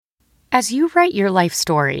As you write your life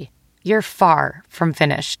story, you're far from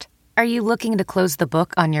finished. Are you looking to close the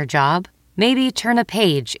book on your job? Maybe turn a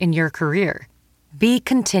page in your career? Be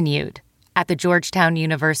continued at the Georgetown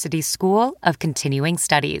University School of Continuing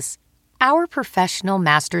Studies. Our professional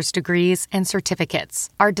master's degrees and certificates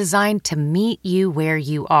are designed to meet you where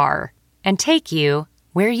you are and take you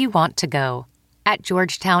where you want to go. At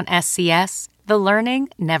Georgetown SCS, the learning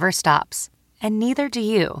never stops, and neither do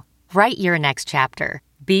you. Write your next chapter.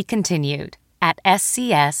 Be continued at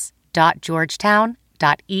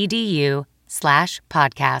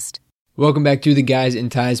scs.georgetown.edu/podcast. Welcome back to the Guys in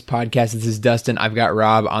Ties podcast. This is Dustin. I've got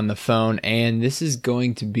Rob on the phone, and this is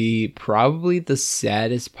going to be probably the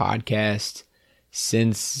saddest podcast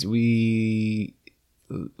since we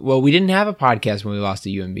didn't have a podcast when we lost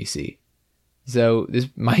to UMBC. So this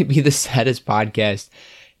might be the saddest podcast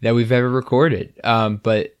that we've ever recorded.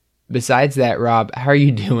 But besides that, Rob, how are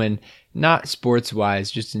you doing? Not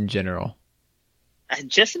sports-wise, just in general.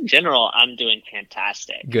 Just in general, I'm doing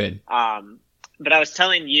fantastic. Good. But I was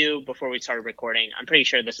telling you before we started recording, I'm pretty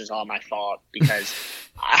sure this is all my fault because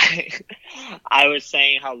I was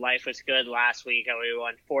saying how life was good last week, how we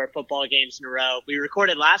won 4 football games in a row. We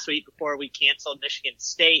recorded last week before we canceled Michigan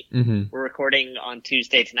State. Mm-hmm. We're recording on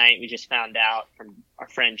Tuesday tonight. We just found out from our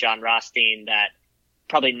friend John Rothstein that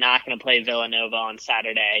probably not going to play Villanova on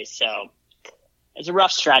Saturday. So it's a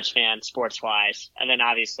rough stretch, man, sports-wise. And then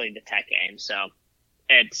obviously the Tech game. So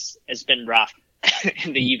it's been rough.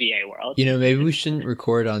 In the UVA world. You know, maybe we shouldn't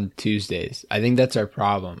record on Tuesdays. I think that's our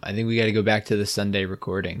problem. I think we got to go back to the Sunday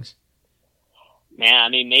recordings. Man, I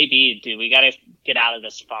mean, maybe, dude, we got to get out of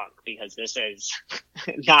this funk because this is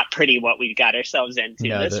not pretty what we got ourselves into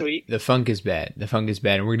this week. The funk is bad. The funk is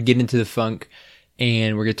bad. And we're going to get into the funk,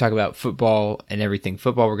 and we're going to talk about football and everything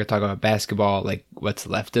football. We're going to talk about basketball, like what's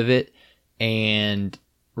left of it. And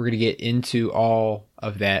we're going to get into all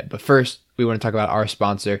of that. But first, we want to talk about our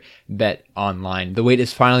sponsor, Bet Online. The wait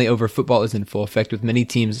is finally over. Football is in full effect with many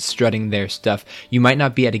teams strutting their stuff. You might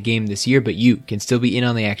not be at a game this year, but you can still be in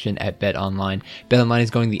on the action at Bet Online. Bet Online is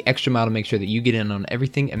going the extra mile to make sure that you get in on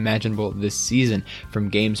everything imaginable this season, from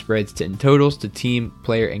game spreads to in totals to team,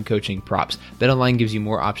 player, and coaching props. Bet Online gives you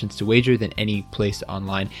more options to wager than any place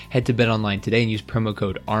online. Head to Bet Online today and use promo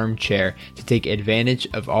code ARMCHAIR to take advantage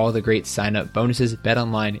of all the great sign-up bonuses. Bet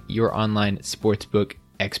Online, your online sportsbook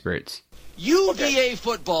experts. UVA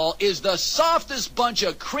football is the softest bunch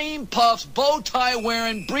of cream puffs, bow tie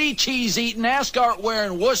wearing, brie cheese eating, ascot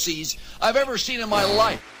wearing wussies I've ever seen in my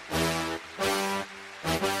life.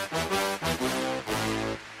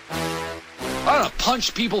 I want to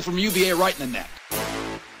punch people from UVA right in the neck.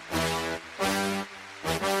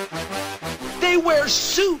 They wear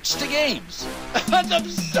suits to games. That's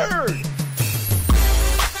absurd.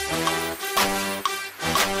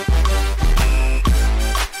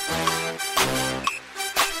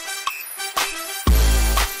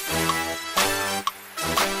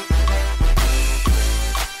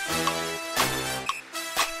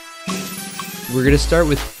 We're going to start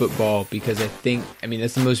with football because that's the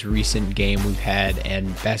most recent game we've had, and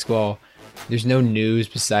basketball, there's no news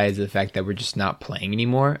besides the fact that we're just not playing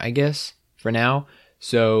anymore, I guess, for now.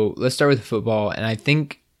 So let's start with football, and I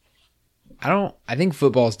think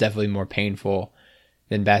football is definitely more painful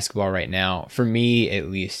than basketball right now, for me at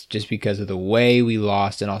least, just because of the way we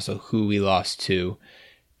lost and also who we lost to.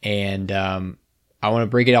 And I want to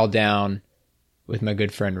break it all down with my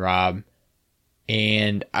good friend Rob.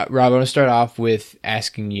 And Rob, I want to start off with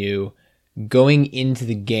asking you, going into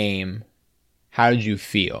the game, how did you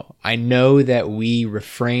feel? I know that we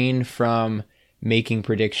refrain from making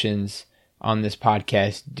predictions on this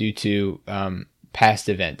podcast due to past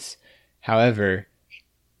events. However,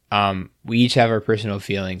 we each have our personal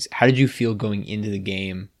feelings. How did you feel going into the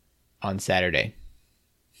game on Saturday?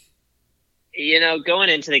 You know, going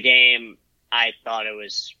into the game, I thought it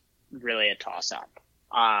was really a toss-up.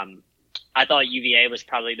 I thought UVA was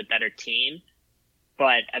probably the better team,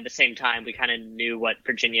 but at the same time, we kind of knew what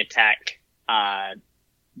Virginia Tech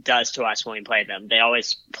does to us when we play them. They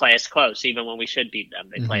always play us close, even when we should beat them.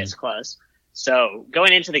 They play us close. So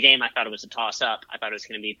going into the game, I thought it was a toss-up. I thought it was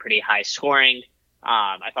going to be pretty high scoring.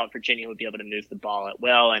 I thought Virginia would be able to move the ball at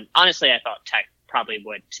will, and honestly, I thought Tech probably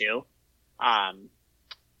would too.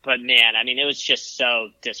 But man, I mean, it was just so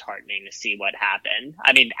disheartening to see what happened.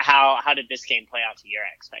 I mean, how did this game play out to your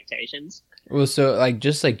expectations? Well, so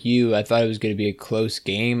just like you, I thought it was going to be a close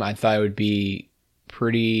game. I thought it would be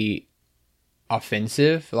pretty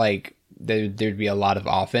offensive. Like there'd be a lot of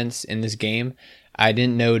offense in this game. I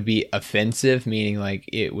didn't know it would be offensive, meaning like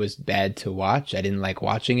it was bad to watch. I didn't like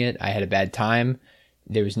watching it. I had a bad time.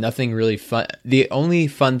 There was nothing really fun. The only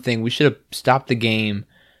fun thing, we should have stopped the game,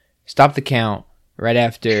 stopped the count right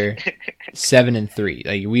after 7-3.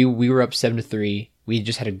 Like we were up 7-3. We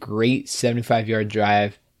just had a great 75-yard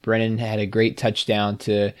drive. Brennan had a great touchdown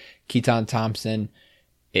to Keaton Thompson.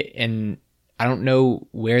 And I don't know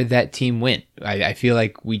where that team went. I feel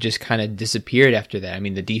like we just kind of disappeared after that. I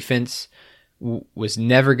mean, the defense was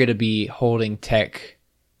never going to be holding Tech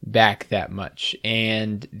back that much.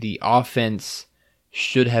 And the offense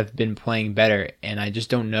should have been playing better. And I just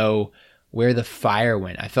don't know where the fire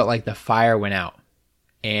went. I felt like the fire went out.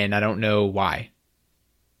 And I don't know why.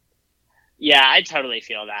 Yeah, I totally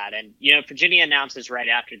feel that. And, Virginia announces right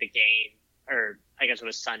after the game, or I guess it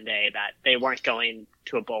was Sunday, that they weren't going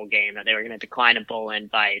to a bowl game, that they were going to decline a bowl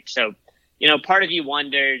invite. So, part of you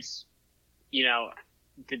wonders,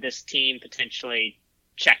 did this team potentially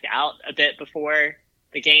check out a bit before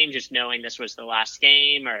the game, just knowing this was the last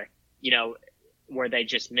game, or, were they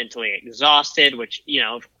just mentally exhausted, which,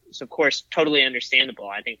 is of course totally understandable.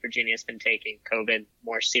 I think Virginia's been taking COVID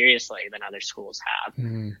more seriously than other schools have.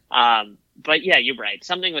 Mm-hmm. But yeah, you're right.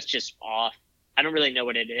 Something was just off. I don't really know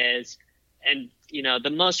what it is. And, the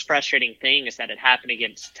most frustrating thing is that it happened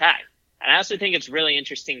against Tech. And I also think it's really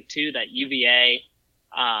interesting, too, that UVA,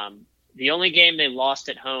 the only game they lost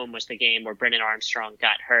at home was the game where Brennan Armstrong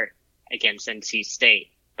got hurt against NC State.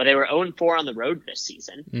 But they were 0-4 on the road this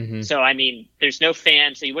season. Mm-hmm. So, I mean, there's no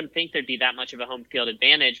fans, so you wouldn't think there'd be that much of a home field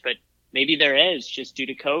advantage. But maybe there is, just due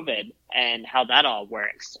to COVID and how that all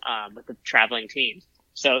works with the traveling teams.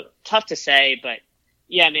 So, tough to say, but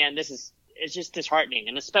yeah, man, it's just disheartening.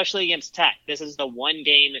 And especially against Tech, this is the one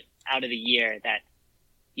game out of the year that,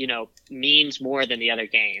 means more than the other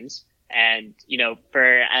games. And,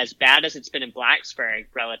 for as bad as it's been in Blacksburg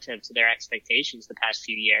relative to their expectations the past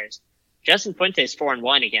few years, Justin Fuente's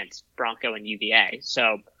 4-1 against Bronco and UVA.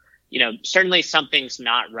 So, certainly something's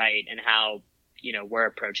not right in how, we're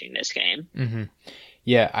approaching this game. Mm-hmm.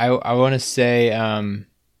 Yeah, I want to say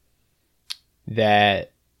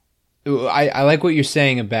that I like what you're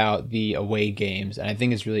saying about the away games, and I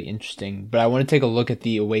think it's really interesting. But I want to take a look at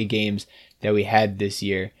the away games that we had this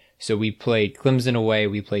year. So we played Clemson away,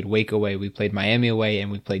 we played Wake away, we played Miami away,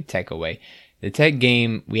 and we played Tech away. The Tech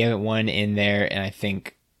game, we haven't won in there, and I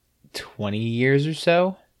think 20 years or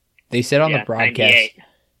so. They said on the broadcast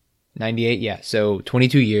 98, yeah, so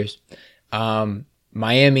 22 years.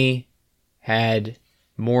 Miami had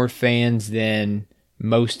more fans than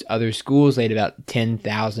most other schools. They had about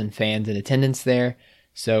 10,000 fans in attendance there.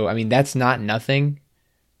 So, I mean, that's not nothing.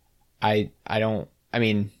 That's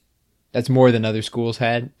more than other schools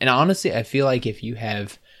had. And honestly, I feel like if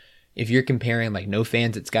you're comparing like no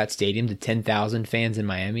fans at Scott Stadium to 10,000 fans in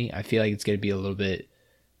Miami, I feel like it's going to be a little bit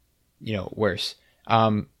worse.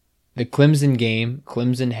 The Clemson game,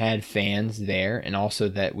 Clemson had fans there, and also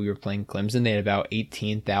that we were playing Clemson. They had about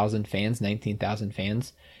 18,000 fans, 19,000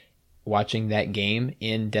 fans watching that game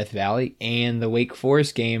in Death Valley. And the Wake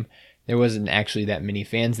Forest game, there wasn't actually that many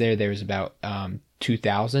fans there. There was about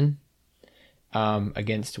 2,000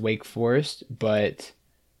 against Wake Forest, but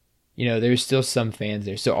there's still some fans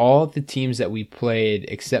there. So all of the teams that we played,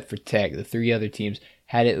 except for Tech, the three other teams,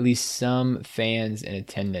 had at least some fans in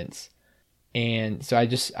attendance. And so I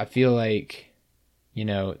feel like,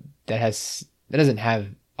 that doesn't have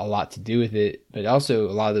a lot to do with it, but also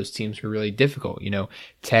a lot of those teams were really difficult.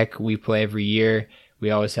 Tech, we play every year. We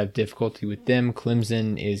always have difficulty with them.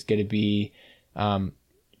 Clemson is going to be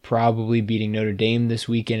probably beating Notre Dame this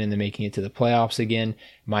weekend and then making it to the playoffs again.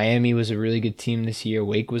 Miami was a really good team this year.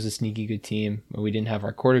 Wake was a sneaky good team, but we didn't have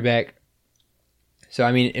our quarterback. So,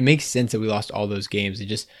 I mean, it makes sense that we lost all those games. It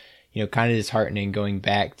just, kind of disheartening going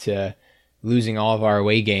back to losing all of our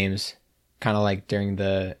away games, kind of like during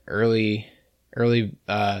the early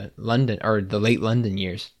London or the late London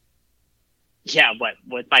years. Yeah,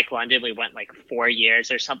 with Mike London, we went like 4 years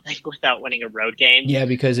or something without winning a road game. Yeah,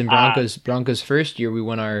 because in Broncos first year, we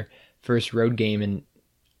won our first road game, and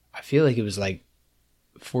I feel like it was like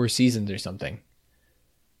 4 seasons or something.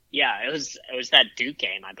 Yeah, it was that Duke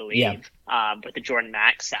game, I believe, with the Jordan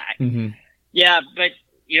Mack sack. Mm-hmm. Yeah, but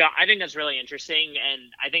I think that's really interesting, and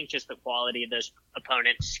I think just the quality of those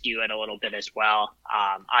opponents skew it a little bit as well.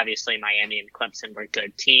 Obviously, Miami and Clemson were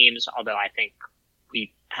good teams, although I think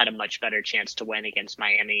we had a much better chance to win against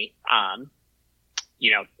Miami,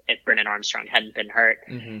 if Brennan Armstrong hadn't been hurt.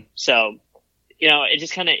 Mm-hmm. So, it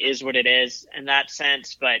just kind of is what it is in that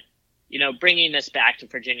sense. But, bringing this back to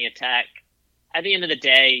Virginia Tech, at the end of the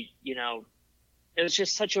day, it was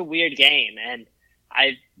just such a weird game, and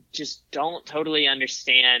I just don't totally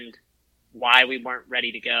understand why we weren't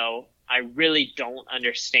ready to go. I really don't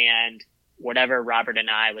understand whatever Robert and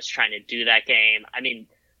I was trying to do that game. I mean,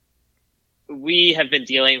 we have been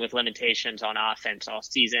dealing with limitations on offense all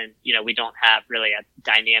season. We don't have really a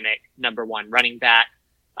dynamic number one running back.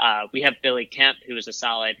 We have Billy Kemp, who is a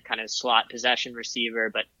solid kind of slot possession receiver,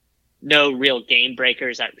 but no real game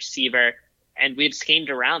breakers at receiver. And we've schemed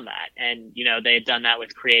around that. And, they had done that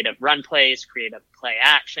with creative run plays, creative play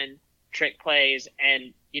action, trick plays.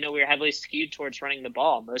 And, we were heavily skewed towards running the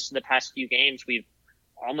ball. Most of the past few games, we've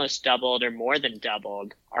almost doubled or more than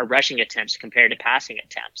doubled our rushing attempts compared to passing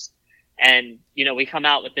attempts. And, we come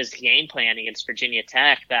out with this game plan against Virginia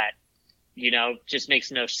Tech that, just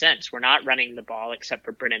makes no sense. We're not running the ball except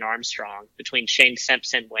for Brennan Armstrong. Between Shane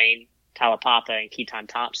Simpson, Wayne Talapapa, and Keaton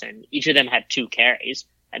Thompson, each of them had 2 carries,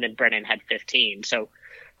 and then Brennan had 15. So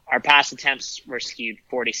our pass attempts were skewed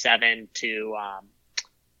 47 to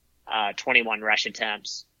 21 rush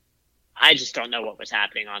attempts. I just don't know what was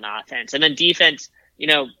happening on offense. And then defense,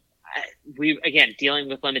 we, again, dealing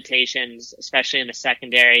with limitations, especially in the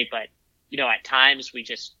secondary, but, at times we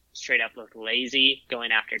just straight up looked lazy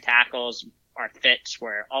going after tackles. Our fits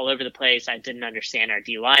were all over the place. I didn't understand our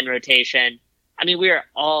D-line rotation. I mean, we were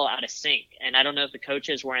all out of sync. And I don't know if the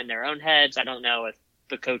coaches were in their own heads. I don't know if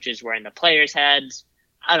the coaches were in the players' heads.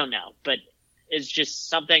 I don't know. But it's just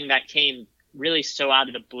something that came really so out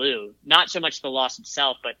of the blue. Not so much the loss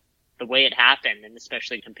itself, but the way it happened, and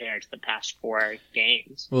especially compared to the past 4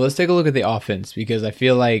 games. Well, let's take a look at the offense, because I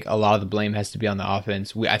feel like a lot of the blame has to be on the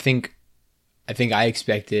offense. I think I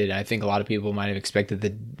expected, I think a lot of people might have expected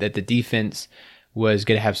that the defense was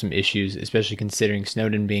going to have some issues, especially considering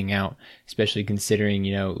Snowden being out, especially considering,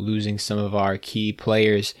 losing some of our key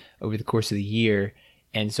players over the course of the year.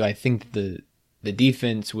 And so I think the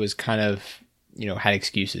defense was kind of, had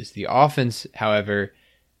excuses. The offense, however,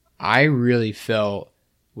 I really felt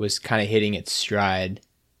was kind of hitting its stride,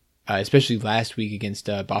 especially last week against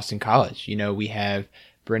Boston College. We have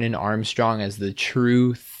Brennan Armstrong as the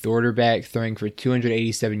true quarterback, throwing for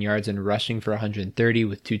 287 yards and rushing for 130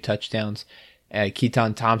 with 2 touchdowns.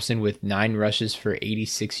 Keaton Thompson with 9 rushes for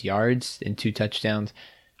 86 yards and 2 touchdowns.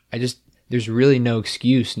 There's really no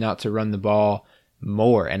excuse not to run the ball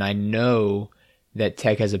more. And I know that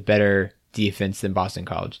Tech has a better defense than Boston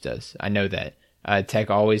College does. I know that. Tech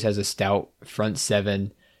always has a stout front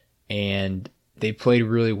 7, and they played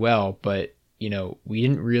really well, but we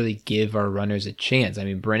didn't really give our runners a chance. I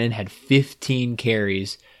mean, Brennan had 15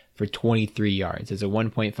 carries for 23 yards as a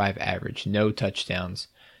 1.5 average, no touchdowns.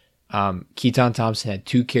 Keaton Thompson had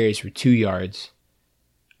 2 carries for 2 yards.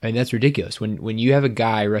 I mean, that's ridiculous. When you have a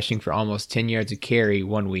guy rushing for almost 10 yards a carry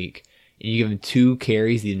one week, and you give him 2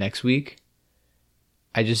 carries the next week,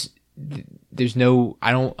 I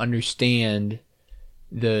don't understand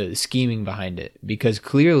the scheming behind it, because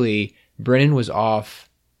clearly Brennan was off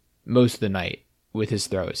most of the night with his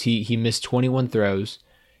throws. He missed 21 throws.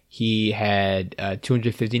 He had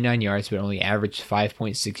 259 yards, but only averaged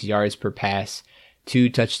 5.6 yards per pass, 2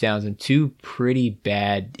 touchdowns, and 2 pretty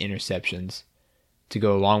bad interceptions to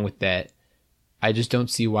go along with that. I just don't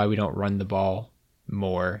see why we don't run the ball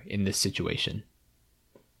more in this situation.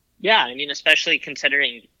 Yeah, I mean, especially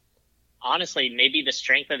considering, honestly, maybe the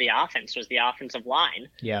strength of the offense was the offensive line.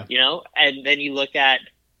 Yeah. And then you look at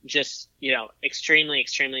just, extremely,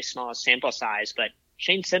 extremely small sample size, but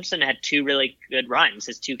Shane Simpson had 2 really good runs.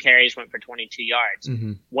 His 2 carries went for 22 yards.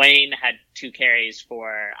 Mm-hmm. Wayne had 2 carries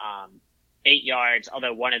for 8 yards,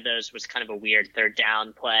 although one of those was kind of a weird third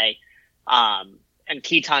down play. And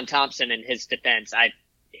Keaton Thompson in his defense,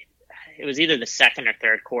 it was either the second or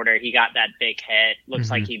third quarter, he got that big hit. Looks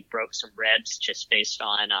like he broke some ribs just based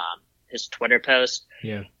on his Twitter post.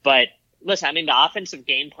 Yeah. But listen, I mean, the offensive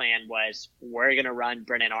game plan was, we're going to run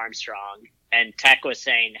Brennan Armstrong. And Tech was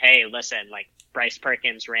saying, hey, listen, like Bryce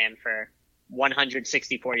Perkins ran for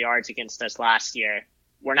 164 yards against us last year.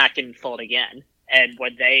 We're not getting fooled again. And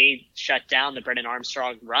when they shut down the Brennan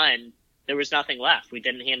Armstrong run, there was nothing left. We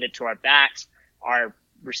didn't hand it to our backs. Our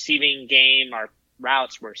receiving game, our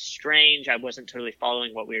routes were strange. I wasn't totally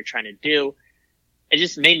following what we were trying to do. It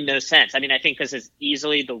just made no sense. I mean, I think this is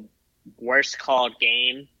easily the worst called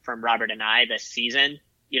game from Robert and I this season.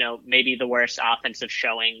 Maybe the worst offensive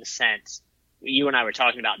showing since, you and I were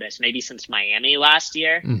talking about this, maybe since Miami last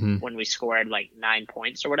year, when we scored like 9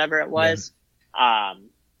 points or whatever it was. Yeah.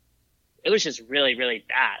 It was just really, really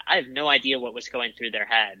bad. I have no idea what was going through their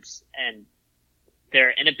heads, and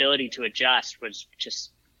their inability to adjust was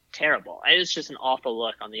just terrible. It was just an awful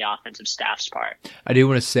look on the offensive staff's part. I do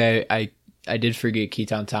want to say I did forget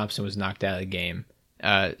Keaton Thompson was knocked out of the game.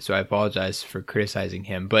 So I apologize for criticizing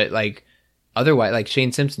him. But otherwise,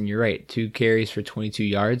 Shane Simpson, you're right. 2 carries for 22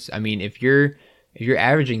 yards. I mean, if you're if you're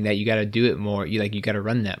averaging that, you got to do it more. You got to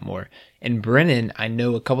run that more. And Brennan, I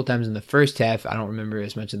know a couple times in the first half, I don't remember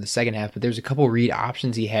as much in the second half, but there's a couple read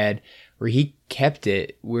options he had where he kept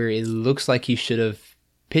it, where it looks like he should have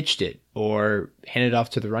pitched it or handed off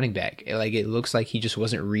to the running back. Like, it looks like he just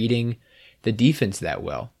wasn't reading the defense that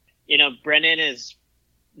well. Brennan is,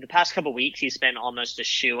 the past couple weeks, he's been almost a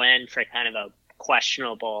shoe-in for kind of a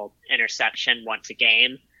questionable interception once a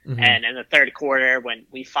game. Mm-hmm. And in the third quarter, when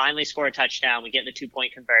we finally score a touchdown, we get the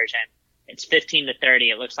 2-point conversion. It's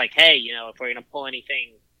 15-30. It looks like, hey, if we're going to pull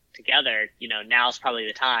anything together, now's probably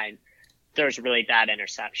the time. There's a really bad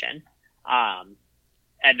interception.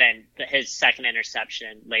 And then his second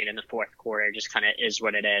interception late in the fourth quarter just kind of is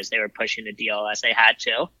what it is. They were pushing the deal as they had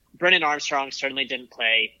to. Brennan Armstrong certainly didn't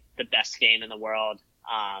play the best game in the world.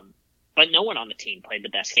 But no one on the team played the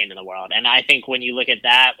best game in the world. And I think when you look at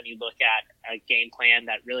that, when you look at a game plan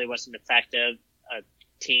that really wasn't effective, a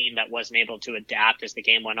team that wasn't able to adapt as the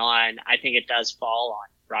game went on, I think it does fall on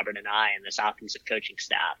Robert and I and this offensive coaching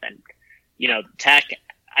staff. And, Tech,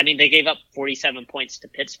 they gave up 47 points to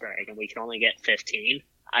Pittsburgh and we can only get 15.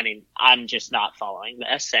 I'm just not following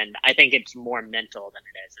this. And I think it's more mental than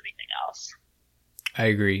it is anything else. I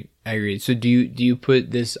agree. So do you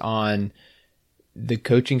put this on the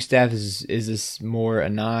coaching staff? Is this more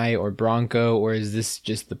Anai or Bronco, or is this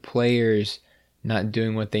just the players not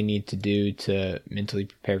doing what they need to do to mentally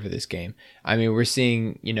prepare for this game? We're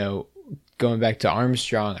seeing, going back to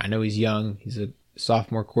Armstrong, I know he's young, he's a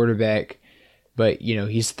sophomore quarterback, but,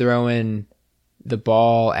 he's throwing the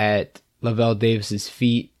ball at Lavelle Davis's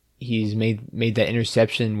feet. He's made that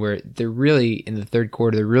interception where in the third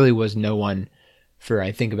quarter, there really was no one for,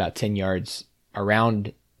 I think, about 10 yards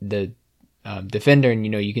around the defender. And,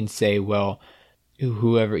 you can say, well,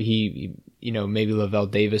 whoever maybe Lavelle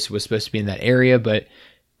Davis was supposed to be in that area, but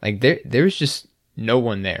there was just no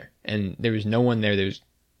one there. And there was no one there. There was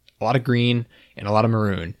a lot of green and a lot of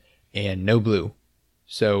maroon and no blue.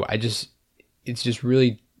 So it's just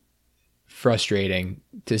really frustrating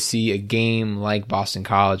to see a game like Boston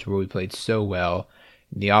College where we played so well,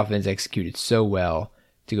 the offense executed so well,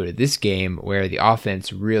 to go to this game where the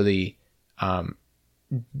offense really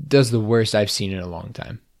does the worst I've seen in a long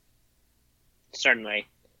time. Certainly.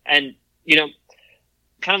 And,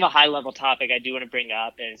 kind of a high-level topic I do want to bring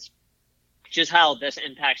up is just how this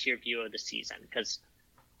impacts your view of the season, because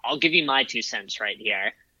I'll give you my 2 cents right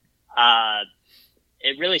here.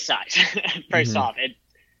 It really sucks. First off,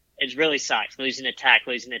 it really sucks losing a Tech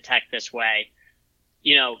this way.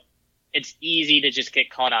 It's easy to just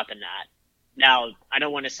get caught up in that. Now, I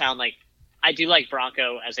don't want to sound like – I do like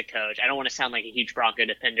Bronco as a coach. I don't want to sound like a huge Bronco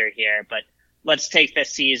defender here, but let's take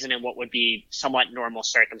this season in what would be somewhat normal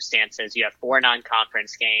circumstances. You have 4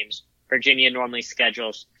 non-conference games. Virginia normally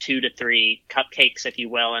schedules 2 to 3 cupcakes, if you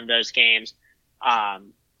will, in those games.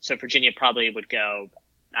 So Virginia probably would go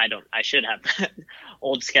 – I should have the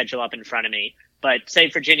old schedule up in front of me. But say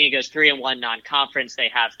Virginia goes 3-1 non-conference. They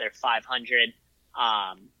have their 500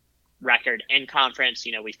 record in conference.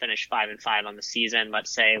 We finished 5-5 on the season. Let's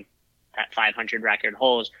say that 500 record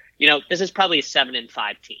holds. This is probably a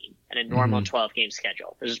 7-5 team in a normal 12-game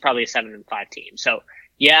schedule. This is probably a 7-5 team. So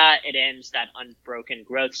yeah, it ends that unbroken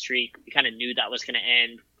growth streak. We kind of knew that was going to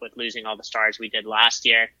end with losing all the stars we did last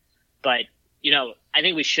year. But, I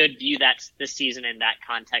think we should view this season in that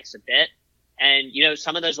context a bit. And,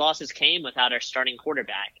 some of those losses came without our starting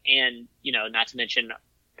quarterback. And, not to mention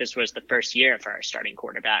this was the first year for our starting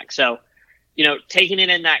quarterback. So, taking it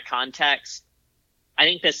in that context, I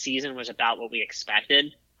think this season was about what we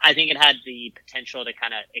expected. I think it had the potential to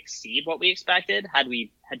kind of exceed what we expected had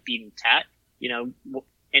we beaten Tech,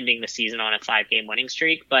 ending the season on a 5-game winning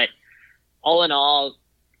streak. But all in all,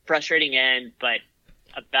 frustrating end, but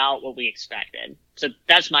about what we expected. So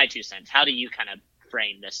that's my 2 cents. How do you kind of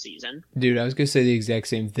frame this season? Dude, I was going to say the exact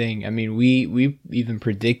same thing. We even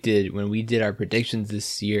predicted when we did our predictions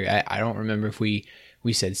this year, I don't remember if we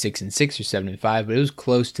said 6-6 or 7-5, but it was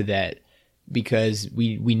close to that because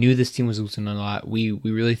we knew this team was losing a lot. We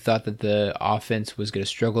really thought that the offense was going to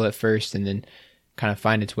struggle at first and then kind of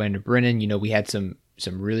find its way into Brennan. We had some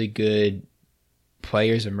really good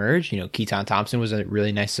players emerge. Keaton Thompson was a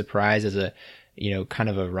really nice surprise as a kind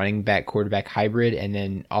of a running back quarterback hybrid. And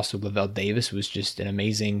then also Lavelle Davis was just an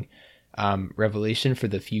amazing revelation for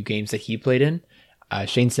the few games that he played in.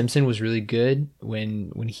 Shane Simpson was really good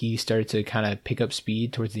when he started to kind of pick up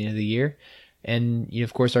speed towards the end of the year. And,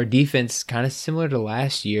 of course, our defense, kind of similar to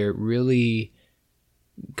last year, really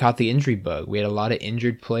caught the injury bug. We had a lot of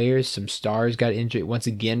injured players. Some stars got injured. Once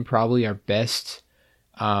again, probably our best,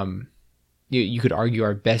 you could argue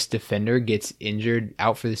our best defender gets injured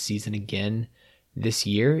out for the season again. this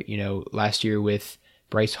year. Last year with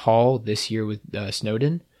Bryce Hall, this year with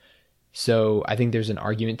Snowden. So I think there's an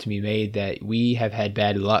argument to be made that we have had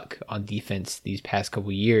bad luck on defense these past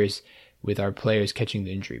couple years with our players catching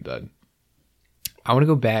the injury bug. I want to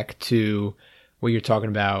go back to what you're talking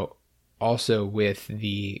about also with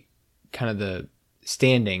the kind of the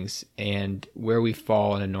standings and where we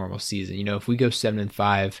fall in a normal season. If we go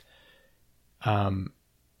 7-5,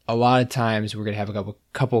 a lot of times we're going to have a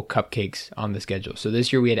couple cupcakes on the schedule. So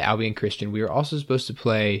this year we had Albion Christian. We were also supposed to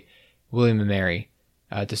play William & Mary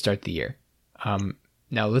to start the year.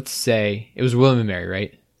 Now let's say it was William & Mary,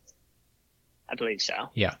 right? I believe so.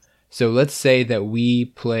 Yeah. So let's say that we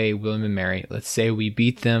play William & Mary. Let's say we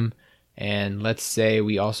beat them, and let's say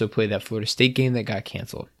we also play that Florida State game that got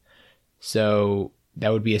canceled. So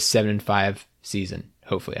that would be a 7-5 season,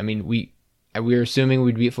 hopefully. I mean, we were assuming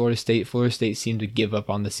we'd beat Florida State. Florida State seemed to give up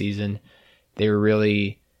on the season. They were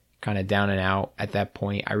really kind of down and out at that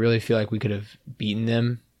point. I really feel like we could have beaten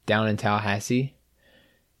them down in Tallahassee.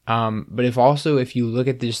 But if you look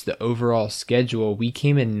at just the overall schedule, we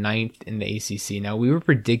came in 9th in the ACC. Now, we were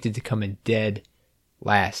predicted to come in dead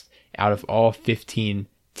last out of all 15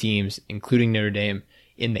 teams, including Notre Dame,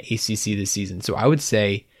 in the ACC this season. So I would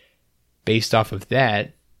say, based off of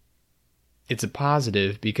that, it's a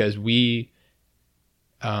positive because we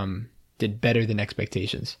did better than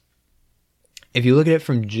expectations. If you look at it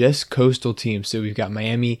from just coastal teams, so we've got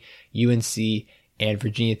Miami, UNC, and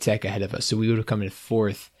Virginia Tech ahead of us. So we would have come in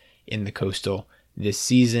 4th in the coastal this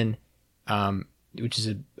season, which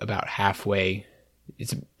is about halfway.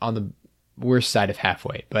 It's on the worst side of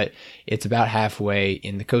halfway, but it's about halfway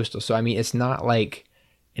in the coastal. So, I mean, it's not like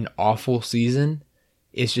an awful season.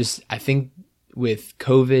 It's just, I think with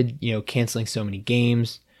COVID, canceling so many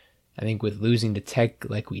games, I think with losing to Tech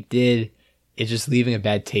like we did, it's just leaving a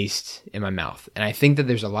bad taste in my mouth. And I think that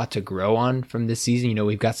there's a lot to grow on from this season.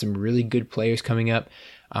 We've got some really good players coming up.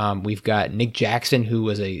 We've got Nick Jackson, who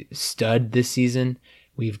was a stud this season.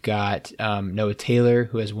 We've got Noah Taylor,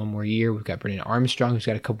 who has one more year. We've got Brennan Armstrong, who's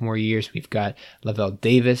got a couple more years. We've got Lavelle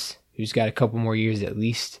Davis, who's got a couple more years at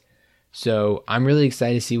least. So I'm really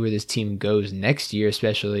excited to see where this team goes next year,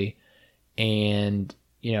 especially. And,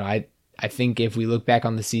 I think if we look back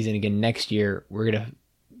on the season again next year, we're going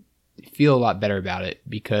to feel a lot better about it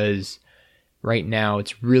because right now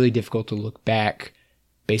it's really difficult to look back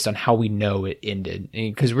based on how we know it ended,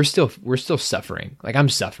 because we're still suffering. Like, I'm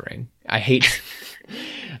suffering. I hate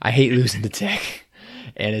losing to Tech,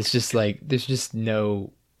 and it's just like there's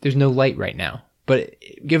no light right now. But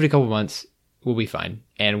give it a couple months, we'll be fine,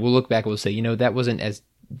 and we'll look back and we'll say, that wasn't as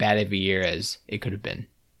bad of a year as it could have been.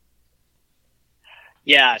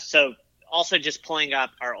 Yeah. So also just pulling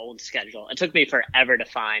up our old schedule, it took me forever to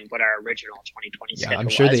find what our original 2020 schedule was. I'm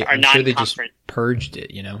sure they just purged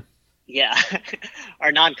it. Yeah.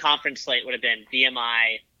 Our non-conference slate would have been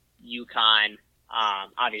VMI, UConn.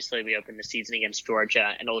 Obviously, we opened the season against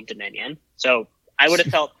Georgia and Old Dominion. So I would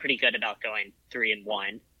have felt pretty good about going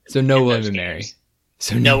 3-1. So no William & Mary.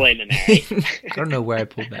 So no William & Mary. I don't know where I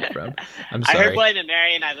pulled that from. I'm sorry. I heard William &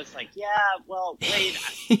 Mary, and I was like, yeah, well, wait.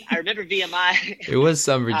 I remember VMI. It was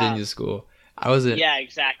some Virginia school. I wasn't. Yeah,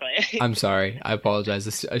 exactly. I'm sorry. I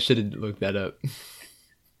apologize. I should have looked that up.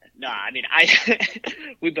 No, I mean,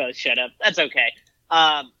 we both should have. That's okay.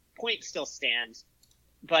 Point still stands.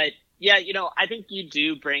 But, yeah, I think you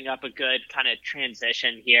do bring up a good kind of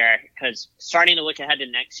transition here because starting to look ahead to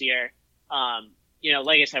next year,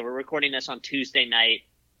 like I said, we're recording this on Tuesday night.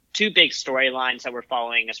 2 big storylines that we're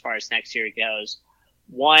following as far as next year goes.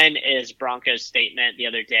 One is Bronco's statement the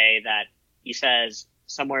other day that he says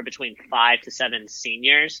somewhere between 5 to 7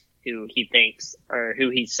 seniors who he thinks, or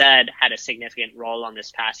who he said had a significant role on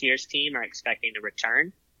this past year's team, are expecting to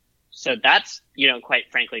return. So that's,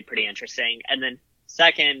 quite frankly, pretty interesting. And then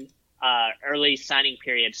second, early signing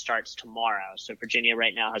period starts tomorrow. So Virginia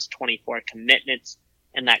right now has 24 commitments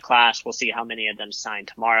in that class. We'll see how many of them sign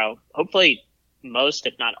tomorrow. Hopefully most,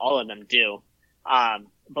 if not all of them do.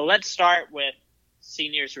 But let's start with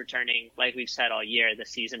seniors returning. Like we've said all year, the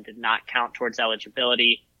season did not count towards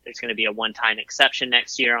eligibility. There's going to be a one-time exception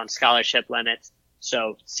next year on scholarship limits.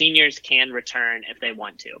 So seniors can return if they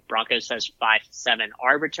want to. Broncos says 5 to 7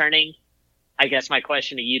 are returning. I guess my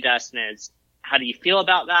question to you, Dustin, is how do you feel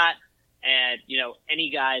about that? And, any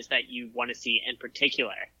guys that you want to see in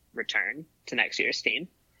particular return to next year's team?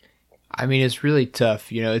 I mean, it's really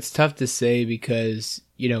tough. It's tough to say because,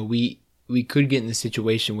 we could get in the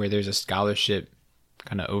situation where there's a scholarship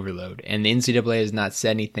kind of overload. And the NCAA has not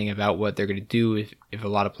said anything about what they're going to do if a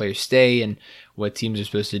lot of players stay and what teams are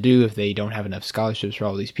supposed to do if they don't have enough scholarships for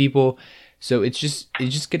all these people. So it's just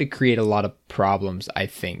going to create a lot of problems, I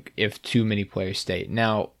think, if too many players stay.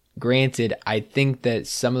 Now, granted, I think that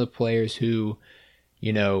some of the players who,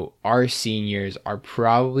 are seniors are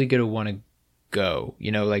probably going to want to go.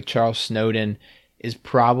 Like Charles Snowden is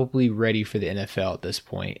probably ready for the NFL at this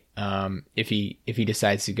point. If he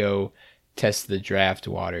decides to go test the draft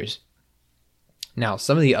waters. Now,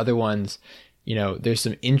 some of the other ones, there's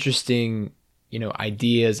some interesting,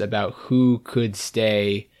 ideas about who could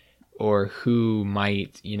stay or who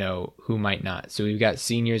might not. So we've got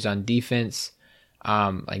seniors on defense,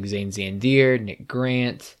 like Zane Zandier, Nick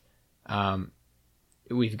Grant.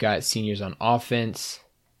 We've got seniors on offense.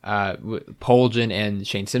 Poljan and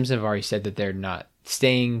Shane Simpson have already said that they're not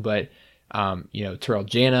staying, but Terrell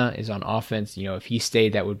Jana is on offense. If he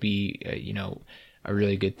stayed, that would be a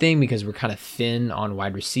really good thing because we're kind of thin on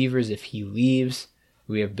wide receivers. If he leaves,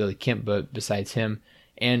 we have Billy Kemp, but besides him,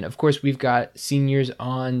 and of course we've got seniors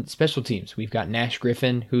on special teams. We've got Nash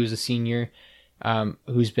Griffin, who's a senior,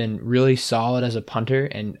 who's been really solid as a punter,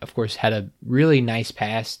 and of course had a really nice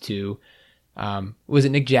pass to. Was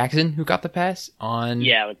it Nick Jackson who got the pass on?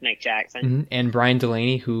 Yeah, with Nick Jackson. Mm-hmm. And Brian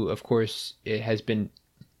Delaney, who of course has been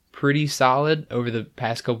pretty solid over the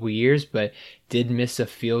past couple of years, but did miss a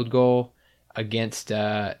field goal against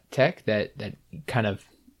Tech that kind of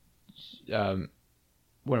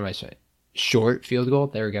what am I saying? Short field goal.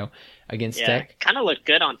 There we go. Against Tech. Kind of looked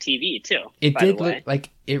good on TV too. It did look like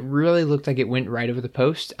it really looked like it went right over the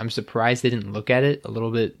post. I'm surprised they didn't look at it a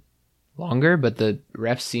little bit longer, but the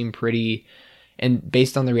refs seemed pretty, and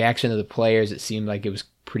based on the reaction of the players, it seemed like it was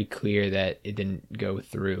pretty clear that it didn't go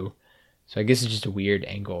through. So I guess it's just a weird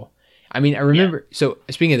angle. I mean, I remember, so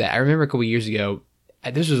speaking of that, I remember a couple years ago,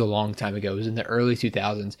 this was a long time ago, it was in the early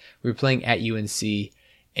 2000s, we were playing at UNC,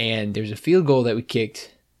 and there was a field goal that we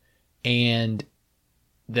kicked, and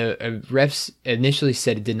the refs initially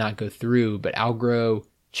said it did not go through, but Algro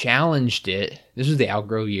challenged it. This was the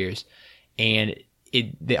Algro years, and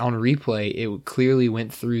on replay, it clearly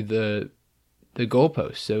went through the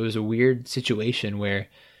goalpost. So it was a weird situation where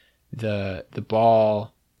the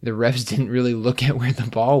ball, the refs didn't really look at where the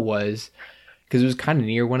ball was because it was kind of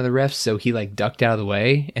near one of the refs. So he ducked out of the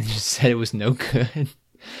way and just said it was no good.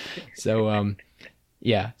 So,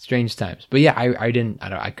 yeah, strange times. But yeah, I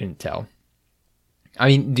couldn't tell. I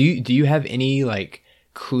mean, do you have any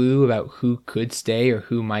clue about who could stay or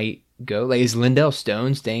who might go? Is Lindell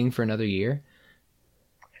Stone staying for another year?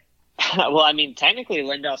 Well, I mean, technically,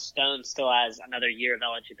 Lindell Stone still has another year of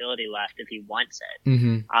eligibility left if he wants it.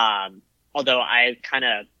 Mm-hmm. Although I kind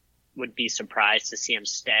of would be surprised to see him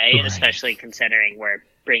stay, right. Especially considering we're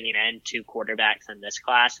bringing in 2 quarterbacks in this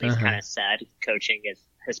class. And he's kind of said coaching is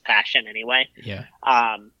his passion anyway. Yeah.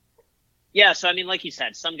 Yeah. So, I mean, like you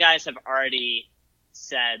said, some guys have already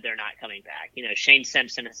said they're not coming back. Shane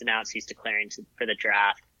Simpson has announced he's declaring for the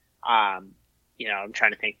draft. I'm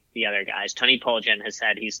trying to think the other guys. Tony Poljan has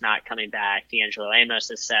said he's not coming back. D'Angelo Amos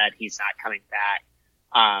has said he's not coming back.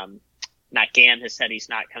 Matt Gam has said he's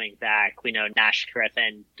not coming back. We know Nash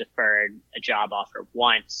Griffin deferred a job offer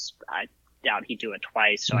once. I doubt he'd do it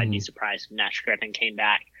twice, so I'd be surprised if Nash Griffin came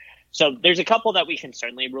back. So there's a couple that we can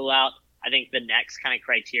certainly rule out. I think the next kind of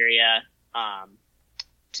criteria,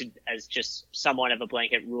 as just somewhat of a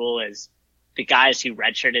blanket rule, is the guys who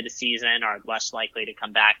redshirted a season are less likely to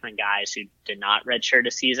come back than guys who did not redshirt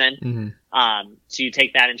a season. Mm-hmm. So you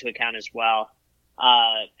take that into account as well.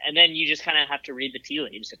 And then you just kind of have to read the tea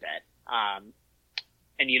leaves a bit.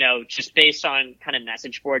 And, just based on kind of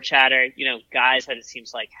message board chatter, guys that it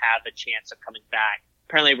seems like have a chance of coming back.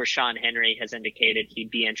 Apparently Rashawn Henry has indicated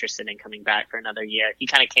he'd be interested in coming back for another year. He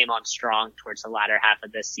kind of came on strong towards the latter half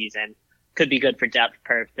of this season. Could be good for depth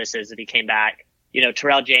purposes if he came back.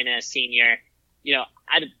 Terrell Jana, a senior,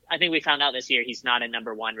 I think we found out this year he's not a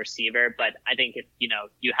number 1 receiver, but I think if,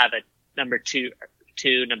 you have a number 2,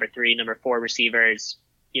 number 3, number 4 receivers,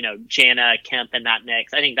 Jana, Kemp in that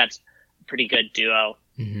mix, I think that's a pretty good duo.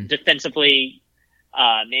 Mm-hmm. Defensively,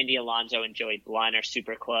 Mandy Alonso and Joey Blunt are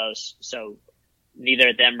super close. So neither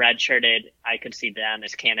of them redshirted. I could see them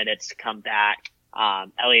as candidates to come back.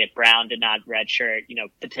 Elliott Brown did not redshirt,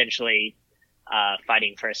 potentially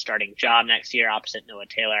fighting for a starting job next year opposite Noah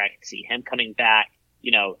Taylor. I could see him coming back.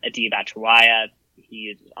 Adib Atawaya,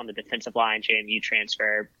 he's on the defensive line, JMU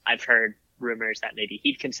transfer. I've heard rumors that maybe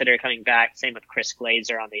he'd consider coming back. Same with Chris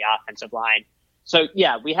Glazer on the offensive line. So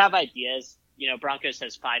yeah, we have ideas. Broncos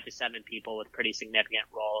has 5 to 7 people with pretty significant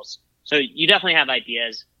roles. So you definitely have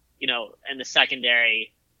ideas. In the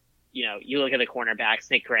secondary, you look at the cornerbacks,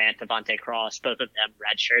 Nick Grant, Devontae Cross, both of them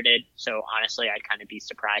redshirted. So honestly, I'd kind of be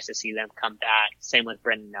surprised to see them come back. Same with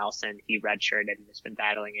Brendan Nelson. He redshirted and has been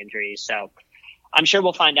battling injuries. So I'm sure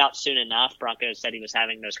we'll find out soon enough. Bronco said he was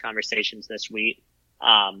having those conversations this week.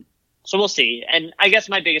 So we'll see. And I guess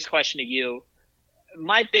my biggest question to you,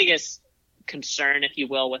 my biggest concern, if you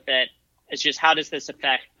will, with it is just how does this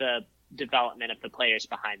affect the development of the players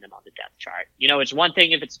behind them on the depth chart? It's one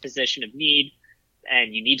thing if it's a position of need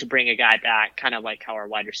and you need to bring a guy back, kind of like how our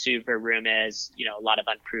wide receiver room is, a lot of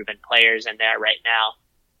unproven players in there right now.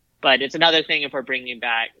 But it's another thing if we're bringing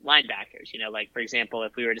back linebackers, like, for example,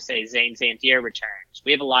 if we were to say Zane Zandier returns,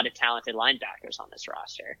 we have a lot of talented linebackers on this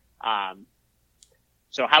roster.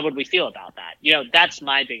 So how would we feel about that? That's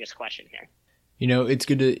my biggest question here. It's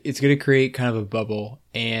gonna create kind of a bubble,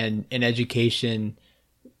 and in education,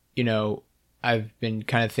 I've been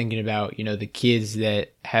kind of thinking about, the kids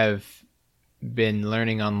that have been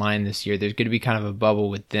learning online this year. There's going to be kind of a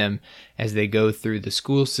bubble with them as they go through the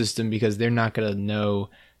school system because they're not going to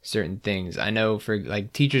know certain things. I know for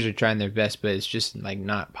like teachers are trying their best, but it's just like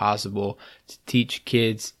not possible to teach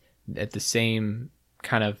kids at the same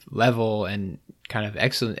kind of level and kind of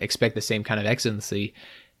expect the same kind of excellency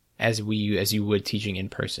as you would teaching in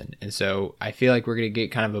person. And so I feel like we're going to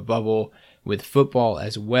get kind of a bubble with football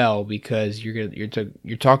as well, because you're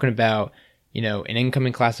talking about, an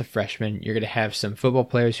incoming class of freshmen. You're going to have some football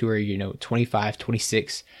players who are, 25,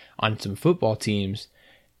 26 on some football teams.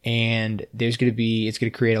 And it's going to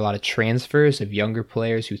create a lot of transfers of younger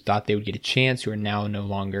players who thought they would get a chance, who are now no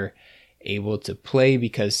longer able to play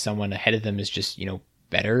because someone ahead of them is just,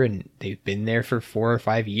 better and they've been there for 4 or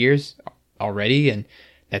 5 years already. And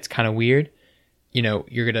that's kind of weird. You're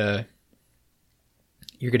going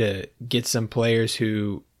to get some players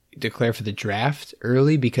who declare for the draft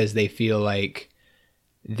early because they feel like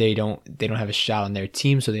they don't have a shot on their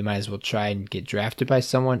team, so they might as well try and get drafted by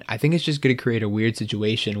someone. I think it's just going to create a weird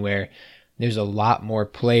situation where there's a lot more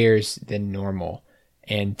players than normal,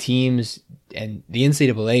 and teams and the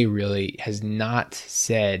NCAA really has not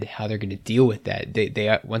said how they're going to deal with that.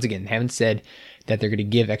 They once again haven't said that they're going to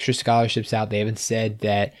give extra scholarships out. They haven't said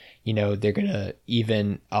that, they're going to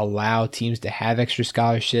even allow teams to have extra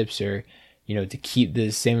scholarships or, to keep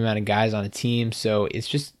the same amount of guys on a team. So it's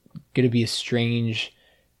just going to be a strange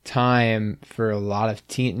time for a lot of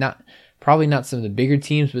teams. Probably not some of the bigger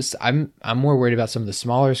teams, but I'm more worried about some of the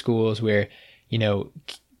smaller schools where,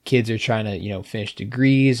 kids are trying to, finish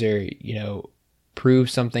degrees or, prove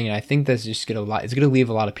something. And I think that's just it's going to leave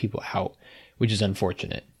a lot of people out, which is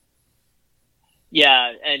unfortunate.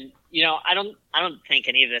 Yeah. And, I don't think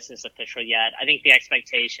any of this is official yet. I think the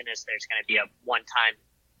expectation is there's going to be a one-time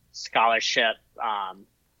scholarship,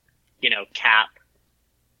 cap.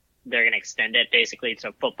 They're going to extend it basically.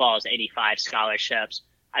 So football is 85 scholarships.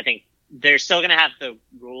 I think they're still going to have the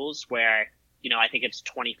rules where, I think it's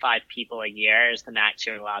 25 people a year is the max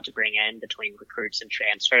you're allowed to bring in between recruits and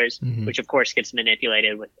transfers, which of course gets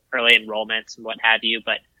manipulated with early enrollments and what have you.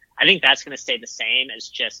 But I think that's going to stay the same. As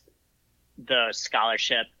just the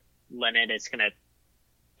scholarship limit is going to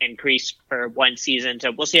increase for one season.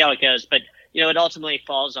 So we'll see how it goes. But, it ultimately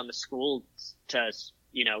falls on the schools to,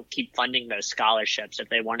 keep funding those scholarships if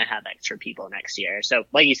they want to have extra people next year. So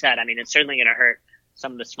like you said, it's certainly going to hurt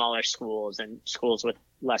some of the smaller schools and schools with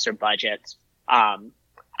lesser budgets.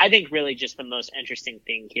 I think really just the most interesting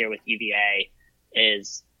thing here with UVA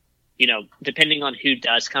is, depending on who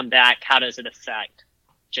does come back, how does it affect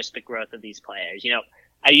just the growth of these players?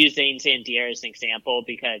 I use Zane Zandier as an example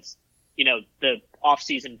because, the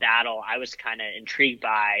off-season battle I was kind of intrigued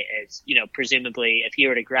by is, presumably if he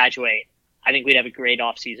were to graduate, I think we'd have a great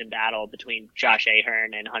off-season battle between Josh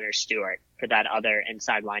Ahern and Hunter Stewart for that other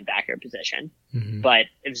inside linebacker position. Mm-hmm. But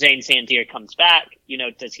if Zane Zandier comes back,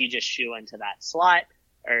 does he just shoe into that slot,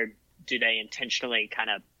 or do they intentionally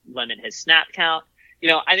kind of limit his snap count?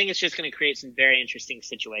 I think it's just going to create some very interesting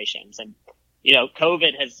situations. And,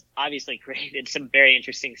 COVID has obviously created some very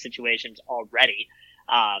interesting situations already,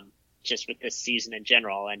 just with this season in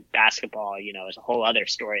general, and basketball, is a whole other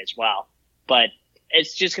story as well. But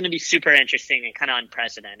it's just going to be super interesting and kind of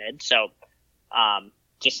unprecedented. So,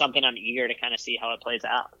 just something I'm eager to kind of see how it plays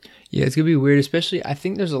out. Yeah, it's going to be weird, especially I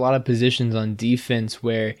think there's a lot of positions on defense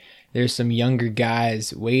where there's some younger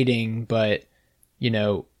guys waiting, but,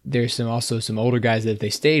 there's also some older guys that if they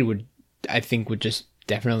stayed would just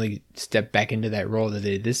definitely step back into that role that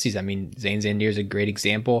they did this season. Zane Zandier is a great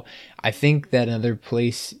example. I think that another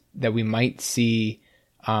place that we might see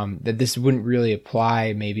that this wouldn't really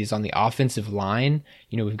apply maybe is on the offensive line.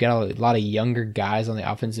 We've got a lot of younger guys on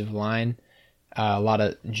the offensive line, a lot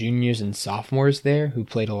of juniors and sophomores there who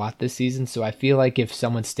played a lot this season. So I feel like if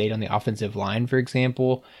someone stayed on the offensive line, for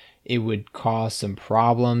example, it would cause some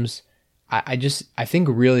problems. I think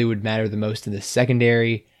really would matter the most in the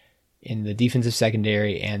secondary. in the defensive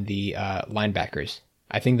secondary and the linebackers.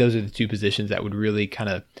 I think those are the two positions that would really kind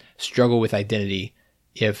of struggle with identity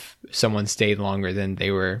if someone stayed longer than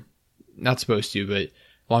they were not supposed to, but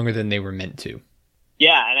longer than they were meant to.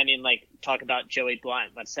 Yeah, and I mean, like, talk about Joey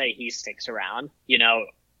Blunt. Let's say he sticks around. You know,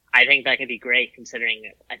 I think that could be great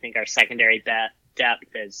considering I think our secondary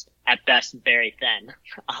depth is at best very thin.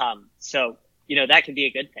 So, you know, that could be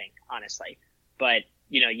a good thing, honestly. But,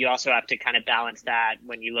 you know, you also have to kind of balance that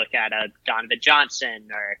when you look at a Donovan Johnson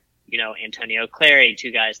or, you know, Antonio Clary,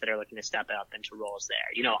 two guys that are looking to step up into roles there.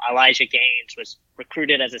 You know, Elijah Gaines was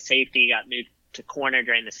recruited as a safety, got moved to corner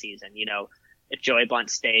during the season. You know, if Joey Blunt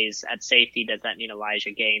stays at safety, does that mean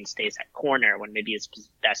Elijah Gaines stays at corner when maybe his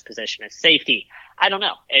best position is safety? I don't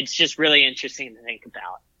know. It's just really interesting to think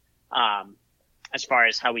about as far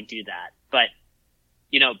as how we do that. But,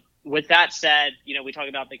 you know, with that said, you know, we talk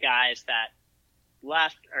about the guys that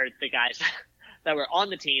left or the guys that were on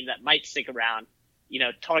the team that might stick around, you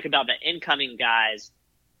know, talk about the incoming guys.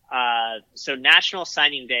 So National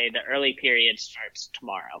Signing Day, the early period starts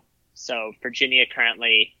tomorrow. So Virginia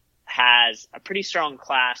currently has a pretty strong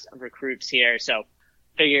class of recruits here. So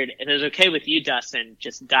figured if it was okay with you, Dustin,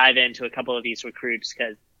 just dive into a couple of these recruits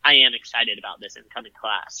because I am excited about this incoming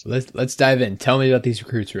class. Let's dive in. Tell me about these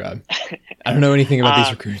recruits, Rob. I don't know anything about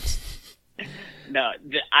these recruits. No,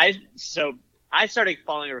 I started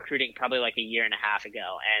following recruiting probably like a year and a half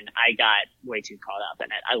ago, and I got way too caught up in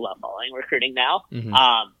it. I love following recruiting now.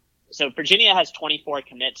 Mm-hmm. So Virginia has 24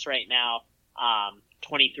 commits right now.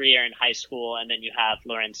 23 are in high school, and then you have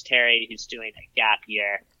Lawrence Terry, who's doing a gap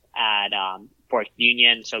year at Fort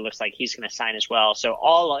Union, so it looks like he's going to sign as well. So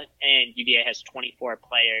all in, UVA has 24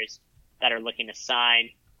 players that are looking to sign.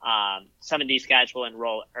 Some of these guys will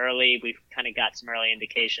enroll early. We've kind of got some early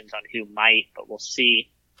indications on who might, but we'll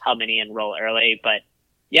see how many enroll early. But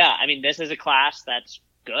yeah, I mean, this is a class that's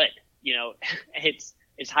good. You know, it's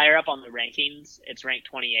higher up on the rankings. It's ranked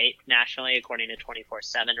 28th nationally, according to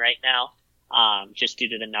 24/7 right now. Just due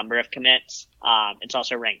to the number of commits. It's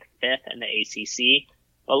also ranked 5th in the ACC.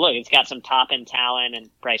 But look, it's got some top-end talent and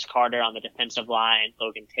Bryce Carter on the defensive line,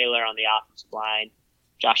 Logan Taylor on the offensive line,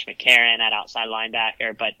 Josh McCarron at outside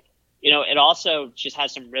linebacker. But, you know, it also just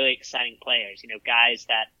has some really exciting players, you know, guys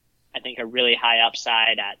that I think are really high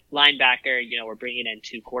upside at linebacker. You know, we're bringing in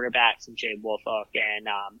 2 quarterbacks in Jay Wolfolk and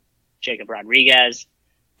Jacob Rodriguez.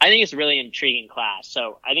 I think it's a really intriguing class.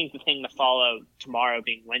 So I think the thing to follow tomorrow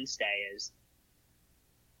being Wednesday is,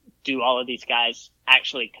 do all of these guys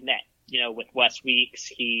actually commit? You know, with Wes Weeks,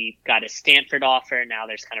 he got a Stanford offer. Now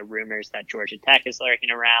there's kind of rumors that Georgia Tech is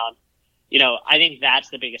lurking around. You know, I think that's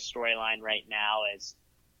the biggest storyline right now is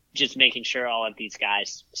just making sure all of these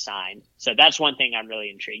guys sign. So that's one thing I'm really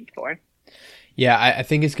intrigued for. Yeah, I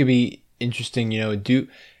think it's going to be interesting. You know,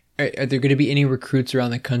 are there going to be any recruits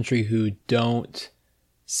around the country who don't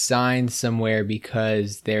sign somewhere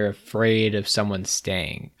because they're afraid of someone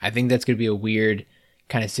staying? I think that's going to be a weird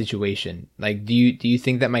kind of situation. Like, do you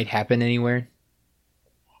think that might happen anywhere?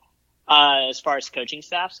 As far as coaching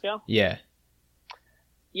staffs go? Yeah.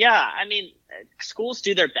 Yeah, I mean, schools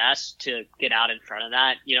do their best to get out in front of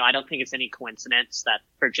that. You know, I don't think it's any coincidence that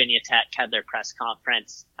Virginia Tech had their press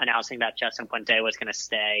conference announcing that Justin Fuente was going to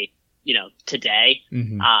stay, you know, today,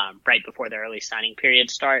 right before the early signing period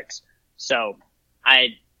starts. So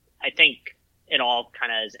I think it all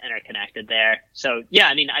kind of is interconnected there. So yeah,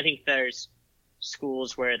 I mean, I think there's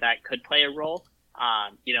schools where that could play a role.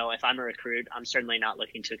 You know, if I'm a recruit, I'm certainly not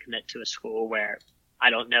looking to commit to a school where I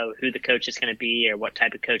don't know who the coach is going to be or what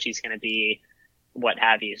type of coach he's going to be, what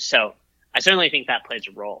have you. So I certainly think that plays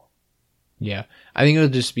a role. Yeah, I think it'll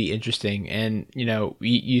just be interesting. And, you know,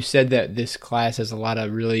 you said that this class has a lot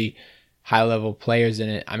of really high level players in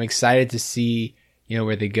it. I'm excited to see, you know,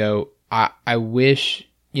 where they go. I wish,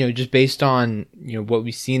 you know, just based on, you know, what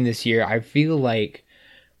we've seen this year, I feel like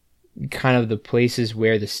kind of the places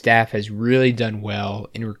where the staff has really done well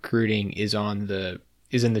in recruiting is in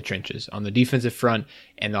the trenches, on the defensive front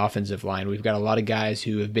and the offensive line. We've got a lot of guys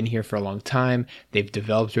who have been here for a long time. They've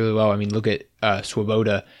developed really well. I mean, look at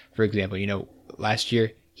Swoboda, for example. You know, last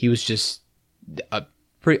year he was just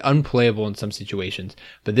pretty unplayable in some situations.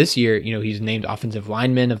 But this year, you know, he's named Offensive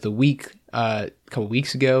Lineman of the Week a couple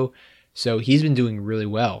weeks ago. So he's been doing really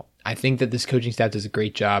well. I think that this coaching staff does a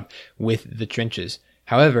great job with the trenches.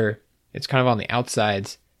 However, it's kind of on the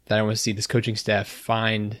outsides that I want to see this coaching staff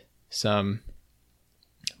find some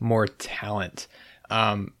more talent.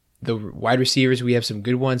 The wide receivers, we have some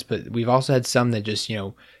good ones, but we've also had some that just, you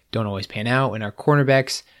know, don't always pan out. And our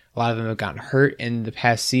cornerbacks, a lot of them have gotten hurt in the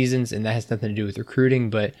past seasons, and that has nothing to do with recruiting.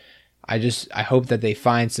 But I hope that they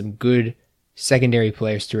find some good secondary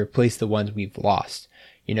players to replace the ones we've lost.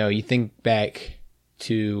 You think back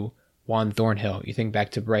to Juan Thornhill, you think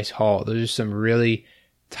back to Bryce Hall. Those are some really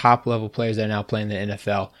top-level players that are now playing in the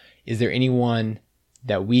NFL. Is there anyone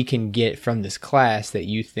that we can get from this class that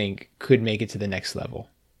you think could make it to the next level?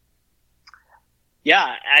 Yeah,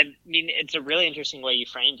 I mean, it's a really interesting way you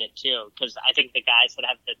framed it too, because I think the guys that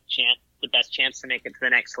have the best chance to make it to the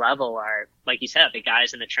next level are, like you said, the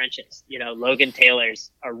guys in the trenches. Logan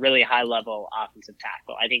Taylor's a really high-level offensive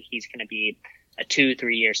tackle. I think he's going to be a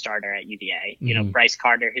 2-3 year starter at UVA. Bryce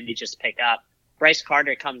Carter, who they just pick up. Bryce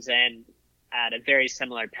Carter comes in at a very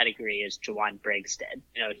similar pedigree as Jawan Briggs did.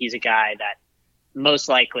 He's a guy that most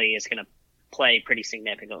likely is going to play pretty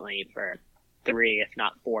significantly for 3, if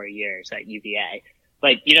not 4 years at UVA.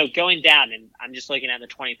 But, going down, and I'm just looking at the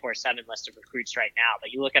 24/7 list of recruits right now,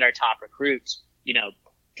 but you look at our top recruits,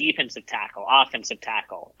 defensive tackle, offensive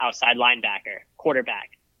tackle, outside linebacker,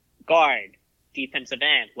 quarterback, guard, defensive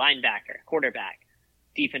end, linebacker, quarterback,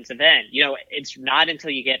 defensive end. It's not until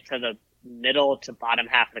you get to the middle to bottom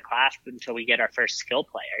half of the class until we get our first skill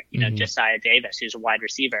player, Josiah Davis, who's a wide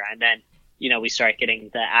receiver. And then, we start getting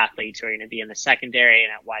the athletes who are going to be in the secondary,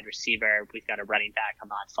 and at wide receiver, we've got a running back,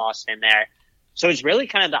 Ahmad Faustin there. So it's really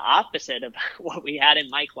kind of the opposite of what we had in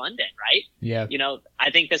Mike London, right? Yeah. I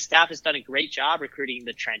think the staff has done a great job recruiting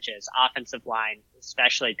the trenches, offensive line,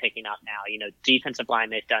 especially picking up now. Defensive line,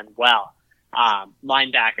 they've done well.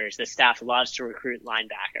 Linebackers, the staff loves to recruit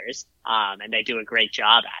linebackers, and they do a great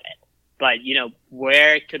job at it. But,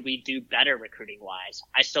 where could we do better recruiting wise?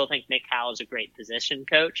 I still think Nick Howell is a great position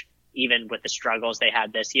coach, even with the struggles they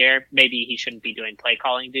had this year. Maybe he shouldn't be doing play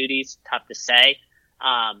calling duties. Tough to say.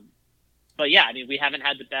 But yeah, I mean, we haven't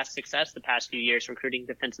had the best success the past few years recruiting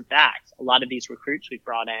defensive backs. A lot of these recruits we've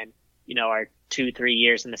brought in, are 2-3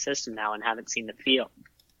 years in the system now and haven't seen the field,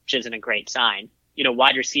 which isn't a great sign.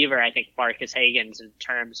 Wide receiver, I think Marcus Hagans, in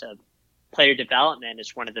terms of player development,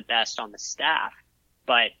 is one of the best on the staff.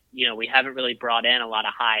 But, we haven't really brought in a lot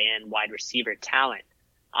of high-end wide receiver talent,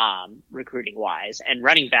 recruiting wise. And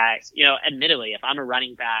running backs, admittedly, if I'm a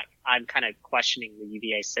running back, I'm kind of questioning the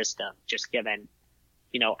UVA system, just given,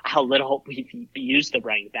 how little we've used the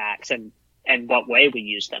running backs and what way we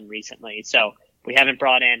used them recently. So we haven't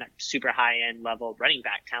brought in super high-end level running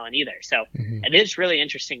back talent either. So It is really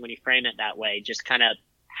interesting when you frame it that way, just kind of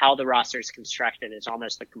how the roster is constructed is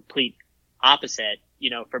almost the complete opposite,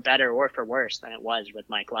 for better or for worse than it was with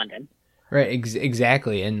Mike London. Right,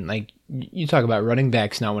 exactly. And like you talk about running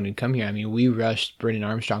backs not wanting to come here. I mean, we rushed Brennan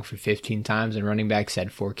Armstrong for 15 times, and running backs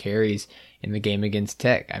had 4 carries in the game against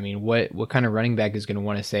Tech. I mean, what kind of running back is going to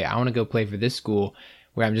want to say, I want to go play for this school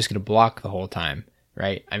where I'm just going to block the whole time,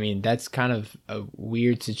 right? I mean, that's kind of a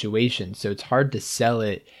weird situation. So it's hard to sell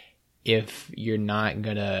it if you're not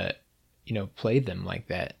going to, play them like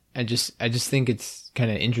that. I just think it's kind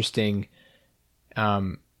of interesting.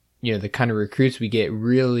 The kind of recruits we get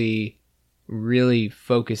really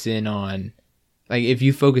focus in on, like, if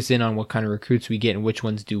you focus in on what kind of recruits we get and which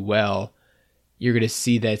ones do well, you're going to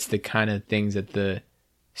see that's the kind of things that the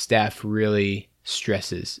staff really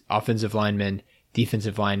stresses. Offensive linemen,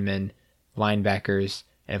 defensive linemen, linebackers,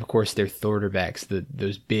 and of course their quarterbacks,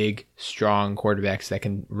 those big, strong quarterbacks that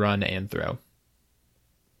can run and throw.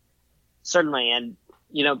 Certainly. And,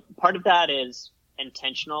 part of that is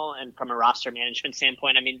intentional, and from a roster management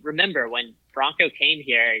standpoint, I mean, remember when Bronco came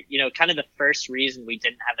here, kind of the first reason we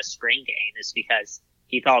didn't have a spring game is because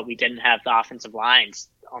he thought we didn't have the offensive lines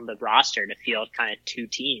on the roster to field kind of 2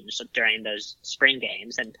 teams during those spring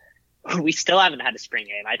games. And we still haven't had a spring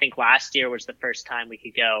game. I think last year was the first time we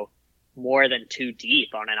could go more than 2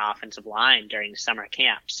 deep on an offensive line during summer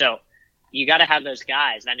camp. So you got to have those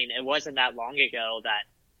guys. I mean, it wasn't that long ago that,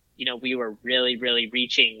 we were really, really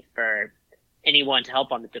reaching for anyone to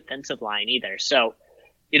help on the defensive line either. So,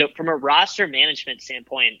 from a roster management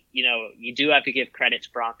standpoint, you do have to give credit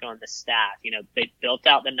to Bronco and the staff. They built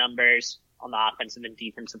out the numbers on the offensive and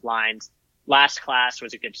defensive lines. Last class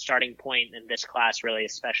was a good starting point, and this class really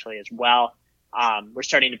especially as well. We're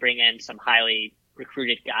starting to bring in some highly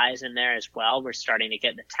recruited guys in there as well. We're starting to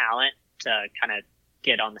get the talent to kind of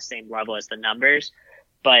get on the same level as the numbers.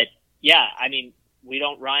 But yeah, I mean, we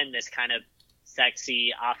don't run this kind of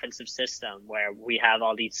sexy offensive system where we have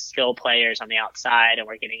all these skill players on the outside and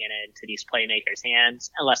we're getting it into these playmakers'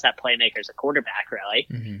 hands, unless that playmaker is a quarterback, really.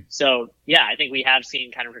 Mm-hmm. So yeah, I think we have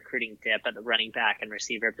seen kind of recruiting dip at the running back and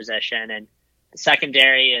receiver position, and the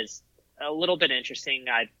secondary is a little bit interesting.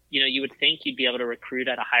 You would think you'd be able to recruit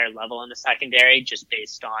at a higher level in the secondary just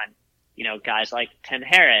based on, guys like Tim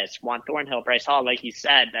Harris, Juan Thornhill, Bryce Hall, like you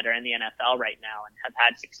said, that are in the NFL right now and have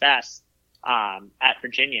had success at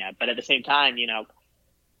Virginia. But at the same time,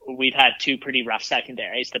 we've had two pretty rough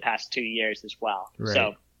secondaries the past 2 years as well. Right.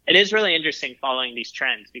 So it is really interesting following these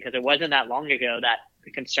trends, because it wasn't that long ago that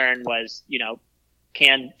the concern was,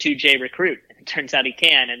 can 2J recruit? And it turns out he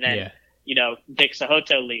can. And then, Dick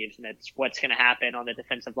Sohoto leaves, and it's what's going to happen on the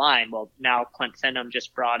defensive line. Well, now Clint Senham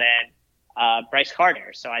just brought in Bryce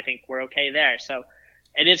Carter. So I think we're okay there. So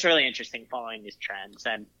it is really interesting following these trends,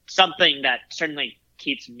 and something that certainly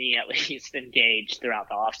keeps me at least engaged throughout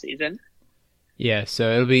the offseason. Yeah,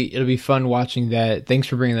 so it'll be fun watching that. Thanks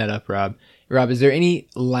for bringing that up, Rob. Rob, is there any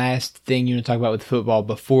last thing you want to talk about with football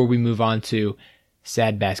before we move on to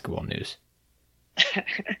sad basketball news?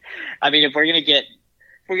 I mean, if we're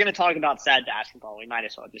gonna talk about sad basketball, we might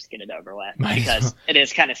as well just get it over with, because it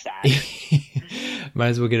is kind of sad. Might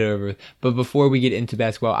as well get it over with. But before we get into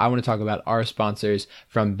basketball, I want to talk about our sponsors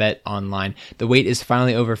from Bet Online. The wait is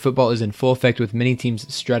finally over. Football is in full effect with many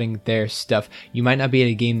teams strutting their stuff. You might not be at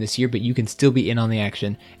a game this year, but you can still be in on the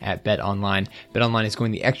action at Bet Online. Bet Online is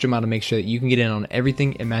going the extra mile to make sure that you can get in on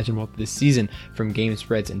everything imaginable this season, from game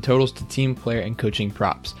spreads and totals to team, player, and coaching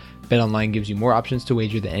props. BetOnline gives you more options to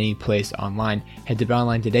wager than any place online. Head to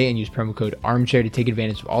BetOnline today and use promo code ARMCHAIR to take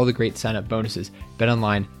advantage of all the great sign-up bonuses.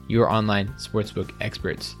 BetOnline, your online sportsbook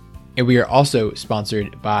experts. And we are also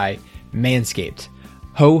sponsored by Manscaped.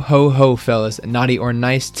 Ho, ho, ho, fellas, naughty or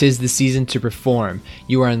nice, 'tis the season to perform.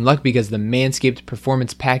 You are in luck because the Manscaped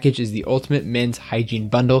Performance Package is the ultimate men's hygiene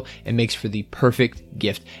bundle and makes for the perfect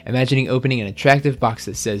gift. Imagining opening an attractive box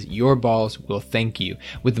that says your balls will thank you,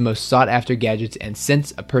 with the most sought after gadgets and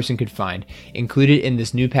scents a person could find. Included in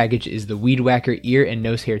this new package is the Weed Whacker ear and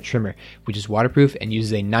nose hair trimmer, which is waterproof and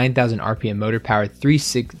uses a 9,000 RPM motor powered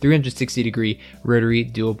 360 degree rotary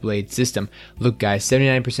dual blade system. Look guys,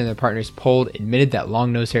 79% of their partners polled admitted that long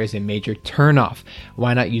nose hair is a major turnoff.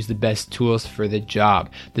 Why not use the best tools for the job?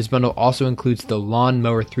 This bundle also includes the Lawn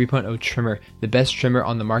Mower 3.0 trimmer, the best trimmer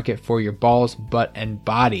on the market for your balls, butt, and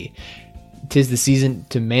body. 'Tis the season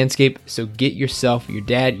to manscape, so get yourself, your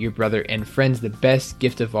dad, your brother, and friends the best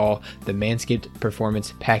gift of all, the Manscaped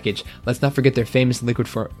Performance Package. Let's not forget their famous liquid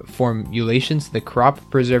formulations, the Crop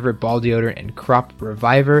Preserver Ball Deodorant and Crop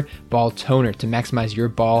Reviver Ball Toner, to maximize your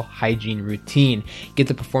ball hygiene routine. Get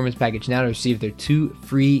the Performance Package now to receive their 2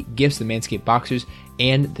 free gifts, the Manscaped Boxers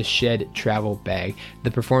and the Shed Travel Bag. The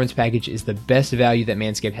Performance Package is the best value that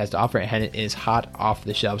Manscaped has to offer, and it is hot off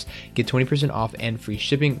the shelves. Get 20% off and free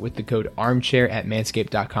shipping with the code ARMCHAIR at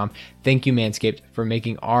manscaped.com. Thank you, Manscaped, for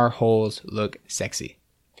making our holes look sexy.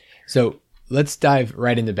 So let's dive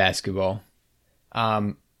right into basketball.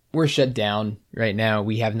 We're shut down right now.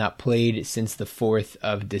 We have not played since the 4th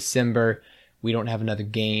of December. We don't have another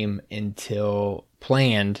game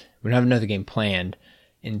planned. We don't have another game planned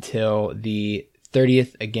until the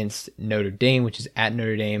 30th against Notre Dame, which is at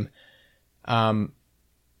Notre Dame.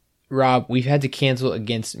 Rob, we've had to cancel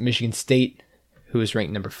against Michigan State, who is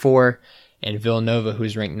ranked number 4, and Villanova, who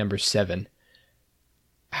is ranked number 7.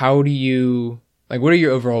 How do you, what are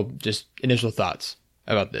your overall just initial thoughts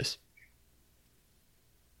about this?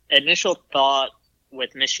 Initial thought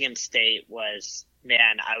with Michigan State was,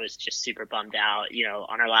 man, I was just super bummed out.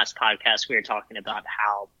 On our last podcast, we were talking about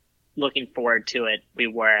how looking forward to it we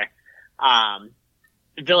were.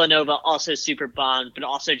 Villanova also super bummed, but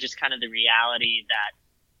also just kind of the reality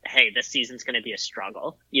that, hey, this season's going to be a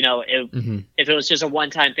struggle. If it was just a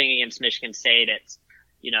one-time thing against Michigan State, it's,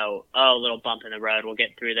 a little bump in the road, we'll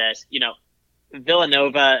get through this.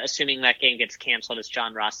 Villanova, assuming that game gets canceled, as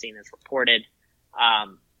John Rothstein has reported,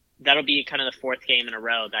 that'll be kind of the 4th game in a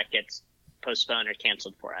row that gets postponed or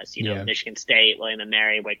canceled for us. Michigan State, William &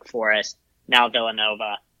 Mary, Wake Forest, now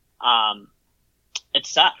Villanova. It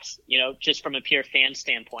sucks, just from a pure fan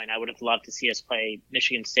standpoint. I would have loved to see us play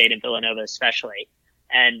Michigan State and Villanova especially.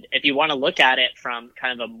 And if you want to look at it from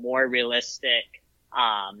kind of a more realistic,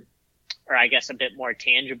 or I guess a bit more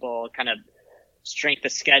tangible kind of strength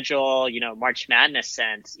of schedule, March Madness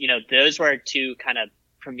sense, those were 2 kind of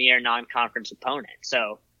premier non-conference opponents.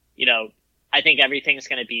 So, I think everything's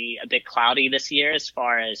going to be a bit cloudy this year as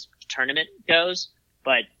far as tournament goes,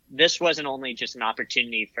 but this wasn't only just an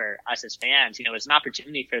opportunity for us as fans, it was an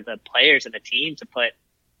opportunity for the players and the team to put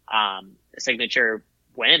a signature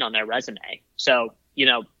win on their resume. So,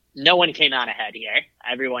 no one came out ahead here.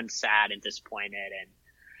 Everyone's sad and disappointed,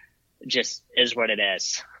 and just is what it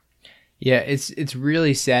is. Yeah, it's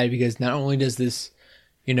really sad because not only does this,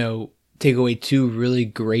 take away 2 really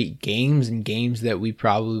great games and games that we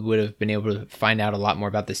probably would have been able to find out a lot more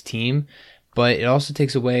about this team, but it also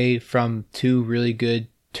takes away from 2 really good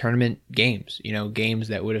tournament games, games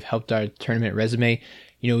that would have helped our tournament resume.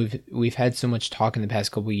 We've had so much talk in the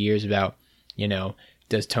past couple of years about,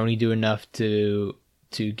 does Tony do enough to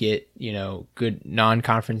to get, good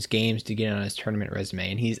non-conference games to get on his tournament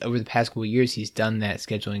resume. And he's, over the past couple of years, he's done that,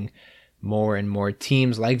 scheduling more and more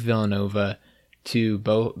teams like Villanova to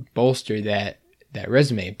bolster that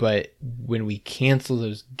resume. But when we cancel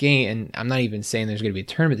those games, and I'm not even saying there's going to be a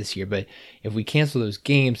tournament this year, but if we cancel those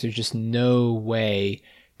games, there's just no way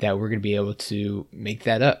that we're going to be able to make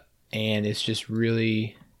that up. And it's just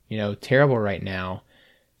really, terrible right now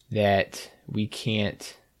that we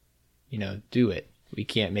can't, do it. We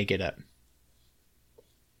can't make it up.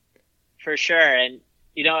 For sure. And,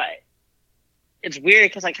 it's weird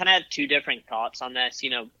because I kind of have two different thoughts on this.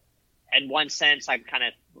 In one sense, I'm kind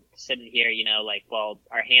of sitting here, well,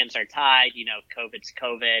 our hands are tied, COVID's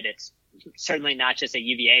COVID. It's certainly not just a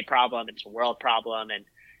UVA problem. It's a world problem. And,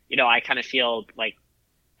 I kind of feel like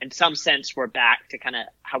in some sense we're back to kind of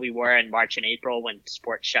how we were in March and April when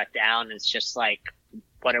sports shut down. It's just like,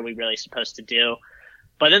 what are we really supposed to do?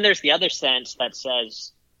 But then there's the other sense that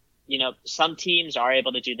says, some teams are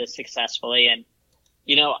able to do this successfully. And,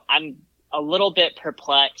 I'm a little bit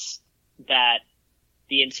perplexed that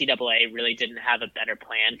the NCAA really didn't have a better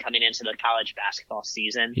plan coming into the college basketball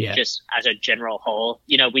season, just as a general whole.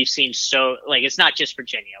 We've seen it's not just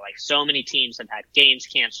Virginia, so many teams have had games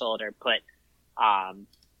canceled or put,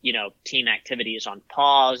 team activities on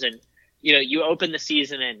pause. And, you open the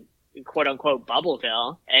season in quote unquote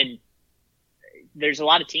Bubbleville, and there's a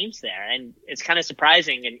lot of teams there, and it's kind of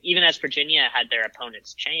surprising. And even as Virginia had their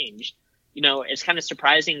opponents changed, it's kind of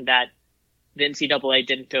surprising that the NCAA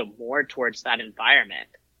didn't go more towards that environment,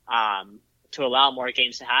 to allow more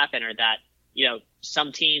games to happen, or that,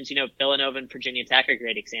 some teams, Villanova and Virginia Tech are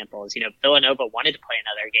great examples. Villanova wanted to play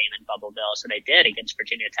another game in Bubbleville, so they did against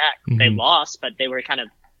Virginia Tech. Mm-hmm. They lost, but they were kind of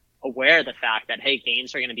aware of the fact that, hey,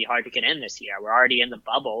 games are going to be hard to get in this year. We're already in the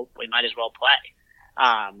bubble. We might as well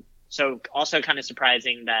play. So also kind of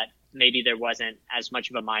surprising that maybe there wasn't as much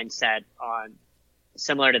of a mindset on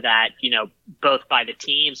similar to that, both by the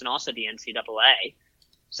teams and also the NCAA.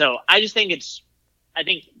 So I just think I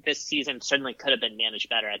think this season certainly could have been managed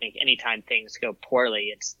better. I think anytime things go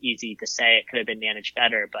poorly, it's easy to say it could have been managed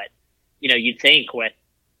better. But, you'd think with,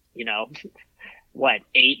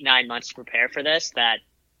 8-9 months to prepare for this, that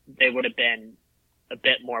they would have been a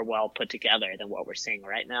bit more well put together than what we're seeing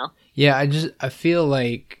right now. Yeah, I feel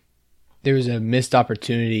like there was a missed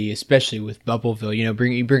opportunity, especially with Bubbleville.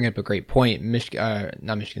 You bring up a great point.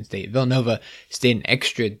 Not Michigan State, Villanova stayed an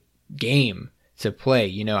extra game to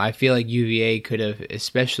play. I feel like UVA could have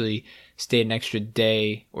especially stayed an extra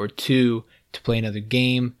day or two to play another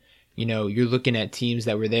game. You're looking at teams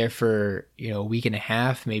that were there for, a week and a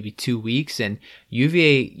half, maybe 2 weeks. And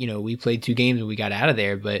UVA, we played 2 games and we got out of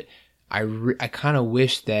there. But I kind of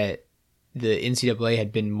wish that the NCAA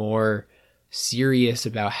had been more serious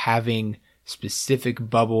about having specific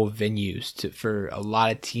bubble venues for a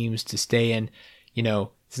lot of teams to stay in.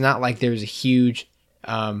 It's not like there's a huge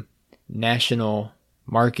national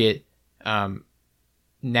market,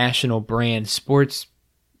 national brand sports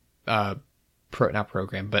not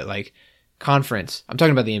program, but conference. I'm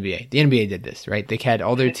talking about the NBA. The NBA did this, right? They had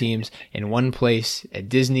all their teams in one place at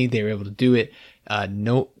Disney. They were able to do it.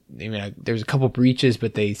 There was a couple breaches,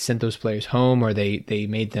 but they sent those players home, or they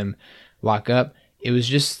made them lock up. It was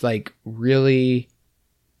just really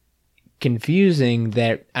confusing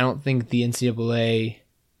that I don't think the NCAA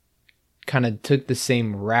kind of took the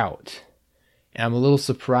same route. And I'm a little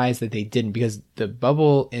surprised that they didn't, because the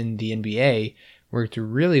bubble in the NBA worked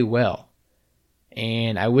really well.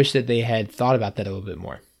 And I wish that they had thought about that a little bit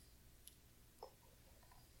more.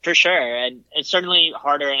 For sure. And it's certainly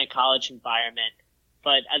harder in a college environment.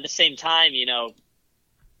 But at the same time,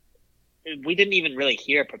 we didn't even really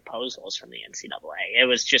hear proposals from the NCAA. It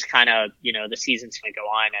was just kind of, the season's going to go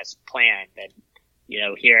on as planned. And,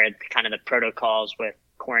 here are kind of the protocols with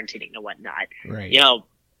quarantining and whatnot. Right.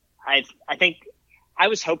 I think I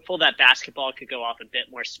was hopeful that basketball could go off a bit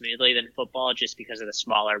more smoothly than football, just because of the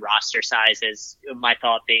smaller roster sizes. My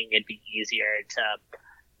thought being it'd be easier to,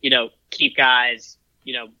 keep guys,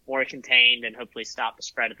 more contained and hopefully stop the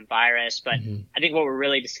spread of the virus. But I think what we're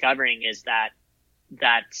really discovering is that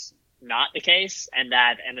that's not the case, and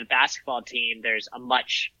that in the basketball team, there's a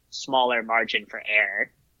much smaller margin for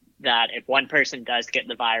error, that if one person does get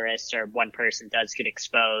the virus or one person does get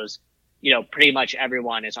exposed, pretty much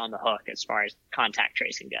everyone is on the hook as far as contact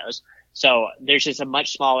tracing goes. So there's just a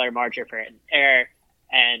much smaller margin for error.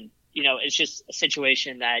 And, it's just a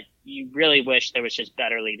situation that you really wish there was just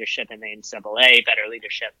better leadership in the NCAA, better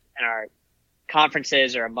leadership in our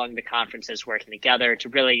conferences or among the conferences working together to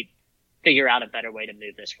really figure out a better way to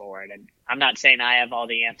move this forward. And I'm not saying I have all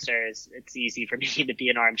the answers. It's easy for me to be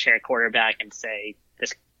an armchair quarterback and say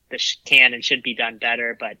this this can and should be done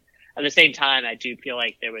better. But at the same time, I do feel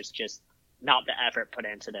like there was just not the effort put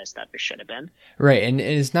into this that there should have been. Right, and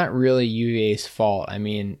it's not really UVA's fault. I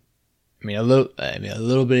mean, a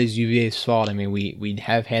little bit is UVA's fault. I mean, we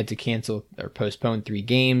have had to cancel or postpone 3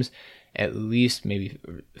 games, at least maybe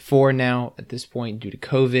 4 now at this point due to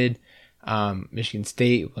COVID. Michigan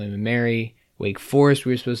State, William & Mary, Wake Forest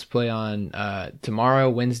we were supposed to play on tomorrow,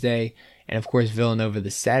 Wednesday, and of course Villanova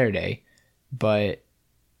this Saturday. But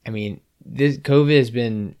I mean, this COVID has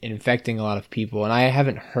been infecting a lot of people, and I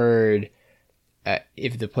haven't heard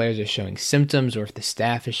if the players are showing symptoms or if the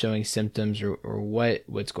staff is showing symptoms or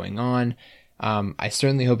what's going on. I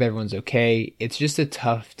certainly hope everyone's okay. It's just a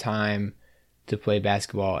tough time to play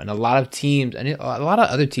basketball, and a lot of teams and a lot of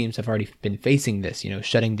other teams have already been facing this,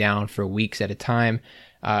 shutting down for weeks at a time,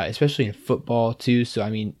 especially in football too. So I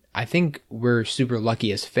mean, I think we're super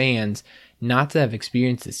lucky as fans not to have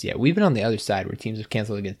experienced this yet. We've been on the other side where teams have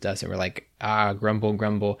canceled against us and we're like,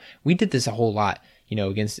 grumble. We did this a whole lot,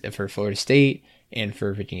 for Florida State and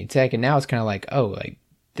for Virginia Tech, and now it's kind of like,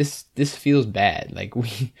 this feels bad.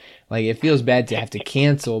 It feels bad to have to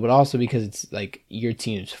cancel, but also because it's like your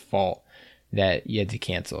team's fault that you had to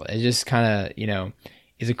cancel. It just kind of,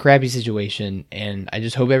 is a crappy situation, and I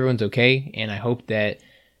just hope everyone's okay, and I hope that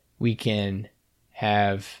we can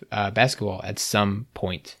have basketball at some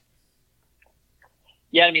point.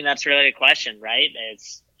 Yeah, I mean, that's really the question, right?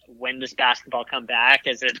 It's when does basketball come back?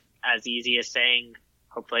 Is it as easy as saying,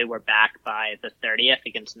 hopefully we're back by the 30th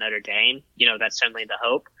against Notre Dame? That's certainly the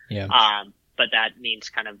hope. Yeah. But that means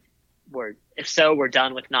kind of we're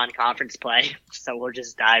done with non-conference play. So we'll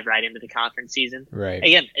just dive right into the conference season. Right.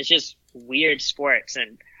 Again, it's just weird sports.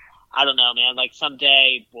 And I don't know, man,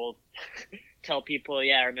 someday we'll tell people,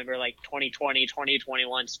 yeah, I remember 2020,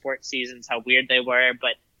 2021 sports seasons, how weird they were.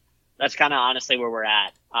 But that's kind of honestly where we're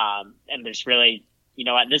at. And there's really,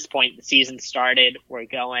 at this point, the season started, we're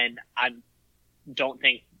going. I don't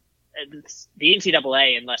think the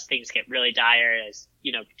NCAA, unless things get really dire, is,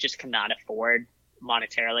 just cannot afford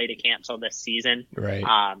monetarily to cancel this season. Right.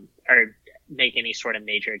 Or make any sort of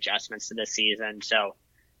major adjustments to this season. So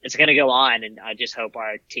it's going to go on. And I just hope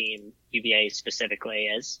our team, UVA specifically,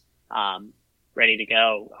 is ready to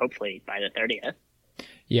go, hopefully by the 30th.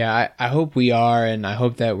 Yeah, I hope we are, and I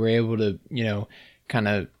hope that we're able to, kind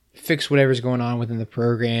of fix whatever's going on within the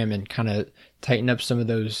program and kind of tighten up some of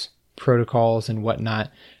those protocols and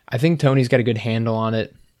whatnot. I think Tony's got a good handle on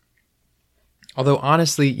it. Although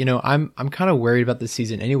honestly, I'm kind of worried about this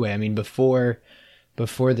season anyway. I mean, before the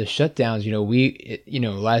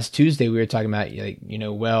shutdowns, last Tuesday we were talking about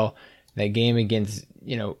that game against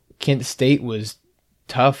Kent State was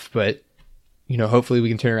tough, but hopefully we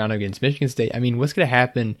can turn around against Michigan State. I mean, what's going to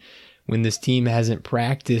happen when this team hasn't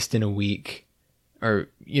practiced in a week? Or,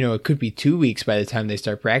 it could be 2 weeks by the time they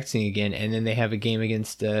start practicing again. And then they have a game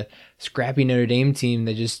against a scrappy Notre Dame team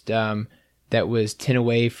that just, that was 10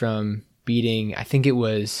 away from beating, I think it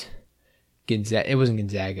was Gonzaga. It wasn't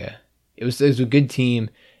Gonzaga. It was a good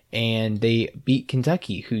team, and they beat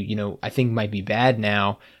Kentucky, who, I think might be bad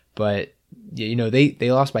now, but,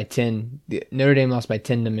 they lost by 10. Notre Dame lost by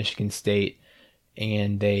 10 to Michigan State,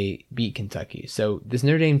 and they beat Kentucky. So this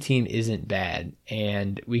Notre Dame team isn't bad,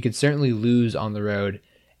 and we could certainly lose on the road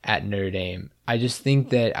at Notre Dame. I just think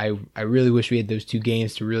that I really wish we had those 2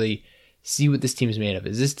 games to really see what this team is made of.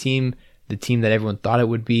 Is this team the team that everyone thought it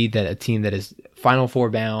would be, that a team that is Final Four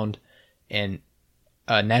bound and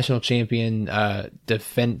national champion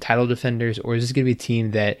title defenders, or is this going to be a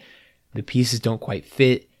team that the pieces don't quite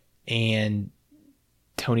fit and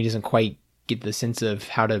Tony doesn't quite get the sense of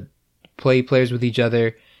how to play players with each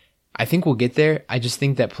other? I think we'll get there. I just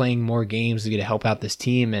think that playing more games is going to help out this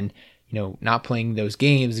team, and not playing those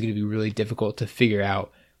games is going to be really difficult to figure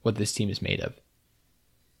out what this team is made of.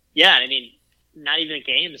 Yeah, I mean, not even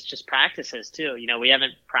games, just practices too. We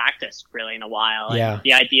haven't practiced really in a while. Yeah. And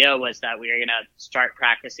the idea was that we were going to start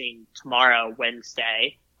practicing tomorrow,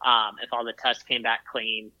 Wednesday, if all the tests came back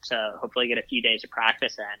clean, to hopefully get a few days of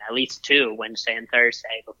practice in, at least 2, Wednesday and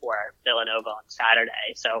Thursday before Villanova on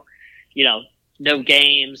Saturday. So, no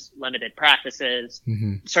games, limited practices,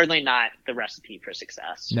 certainly not the recipe for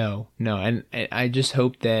success. No. And I just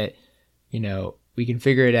hope that, we can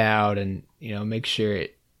figure it out and, make sure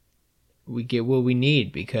we get what we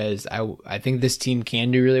need, because I think this team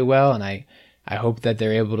can do really well, and I hope that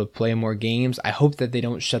they're able to play more games. I hope that they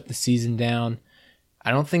don't shut the season down. I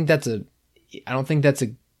don't think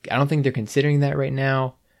they're considering that right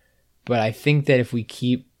now, but I think that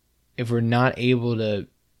if we're not able to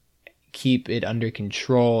keep it under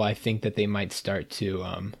control, I think that they might start to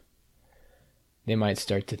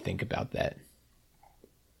think about that.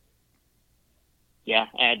 Yeah,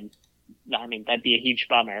 and I mean that'd be a huge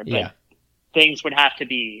bummer. But Yeah. things would have to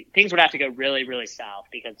go really, really south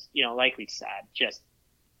because, like we said, just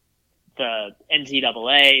the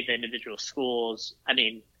NCAA, the individual schools. I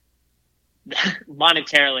mean,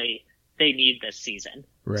 monetarily, they need this season.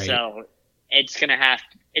 Right. So it's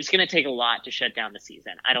gonna take a lot to shut down the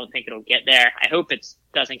season. I don't think it'll get there. I hope it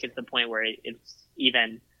doesn't get to the point where it's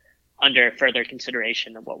even under further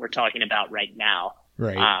consideration of what we're talking about right now.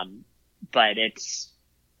 Right. But it's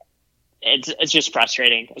just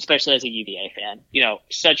frustrating, especially as a UVA fan.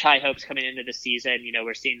 Such high hopes coming into the season.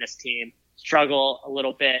 We're seeing this team struggle a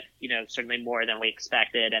little bit, certainly more than we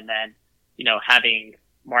expected. And then, having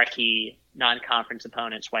marquee non-conference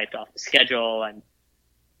opponents wiped off the schedule and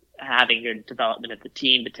having your development of the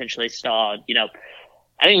team potentially stalled.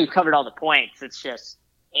 I think we've covered all the points. It's just,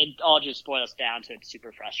 it all just boils down to it's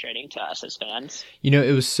super frustrating to us as fans.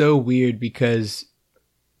 It was so weird because,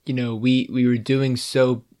 we were doing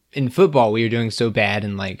so, in football, we were doing so bad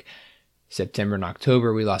in like September and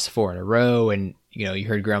October. We lost 4 in a row, and you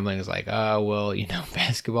heard grumblings like, oh, well,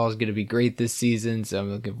 basketball is going to be great this season, so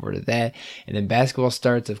I'm looking forward to that. And then basketball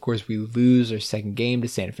starts. Of course, we lose our second game to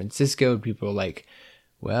San Francisco, and people are like,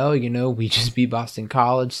 well, we just beat Boston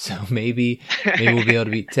College, so maybe we'll be able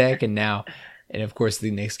to beat Tech. And of course,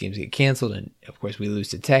 the next games get canceled, and of course, we lose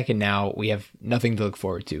to Tech, and now we have nothing to look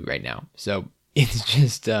forward to right now. So it's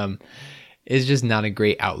just not a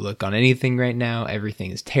great outlook on anything right now.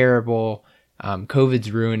 Everything is terrible.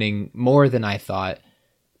 COVID's ruining more than I thought.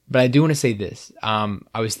 But I do want to say this.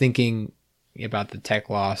 I was thinking about the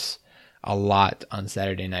Tech loss a lot on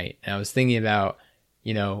Saturday night. And I was thinking about,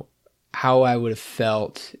 how I would have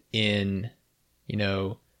felt in,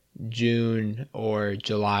 June or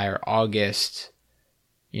July or August,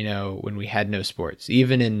 when we had no sports.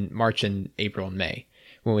 Even in March and April and May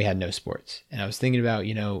when we had no sports. And I was thinking about,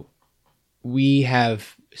 we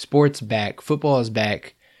have sports back. Football is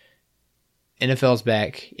back. NFL's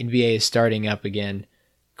back. NBA is starting up again.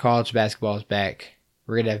 College basketball is back.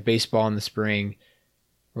 We're going to have baseball in the spring.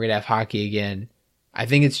 We're going to have hockey again. I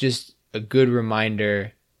think it's just a good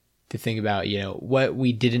reminder to think about, what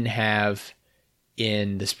we didn't have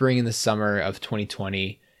in the spring and the summer of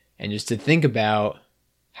 2020, and just to think about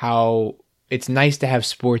how it's nice to have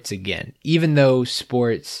sports again, even though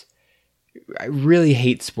sports, I really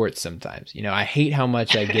hate sports sometimes. I hate how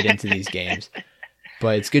much I get into these games,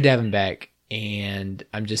 but it's good to have them back. And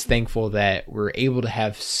I'm just thankful that we're able to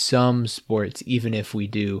have some sports, even if we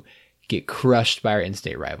do get crushed by our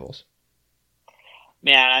in-state rivals.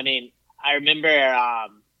 Man, I mean, I remember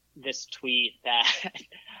this tweet that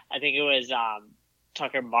I think it was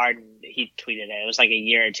Tucker Martin. He tweeted it. It was like a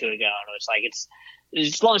year or two ago, and it was like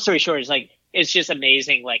it's long story short. It's just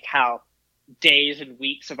amazing, like how days and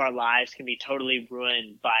weeks of our lives can be totally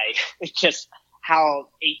ruined by just how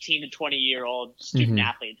 18 to 20 year old student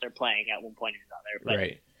athletes are playing at one point or another. But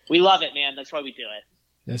right. We love it, man. That's why we do it.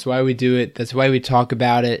 That's why we do it. That's why we talk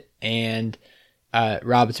about it. And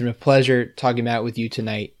Rob, it's been a pleasure talking about it with you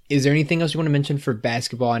tonight. Is there anything else you want to mention for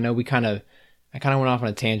basketball? I know I kind of went off on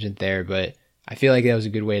a tangent there, but I feel like that was a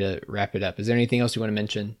good way to wrap it up. Is there anything else you want to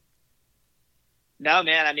mention? No,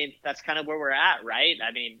 man. I mean, that's kind of where we're at, right?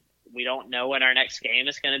 I mean, we don't know when our next game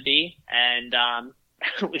is going to be, and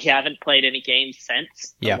we haven't played any games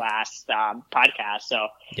since the last podcast. So,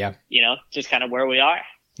 just kind of where we are.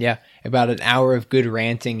 Yeah, about an hour of good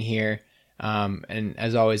ranting here. And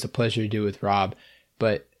as always, a pleasure to do with Rob.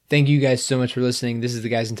 But thank you guys so much for listening. This is the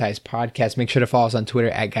Guys and Ties podcast. Make sure to follow us on Twitter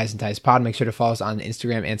at Guys and Ties Pod. Make sure to follow us on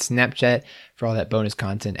Instagram and Snapchat for all that bonus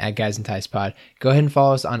content at Guys and Ties Pod. Go ahead and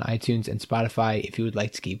follow us on iTunes and Spotify if you would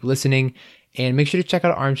like to keep listening. And make sure to check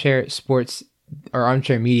out Armchair Sports or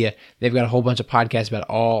Armchair Media. They've got a whole bunch of podcasts about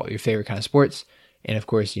all your favorite kind of sports. And of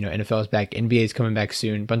course, NFL is back. NBA is coming back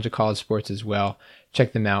soon. A bunch of college sports as well.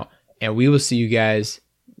 Check them out. And we will see you guys.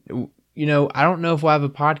 I don't know if we'll have a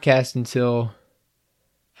podcast until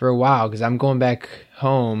for a while because I'm going back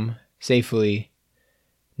home safely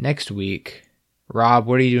next week. Rob,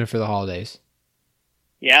 what are you doing for the holidays?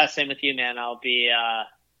 Yeah, same with you, man. I'll be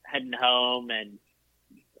heading home, and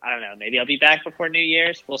I don't know, maybe I'll be back before New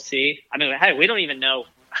Year's. We'll see. I mean, hey, we don't even know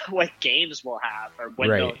what games we'll have or when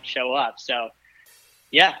they'll show up. So,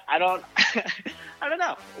 yeah, I don't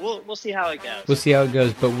know. We'll see how it goes. We'll see how it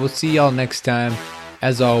goes, but we'll see y'all next time.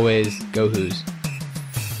 As always, go Hoos.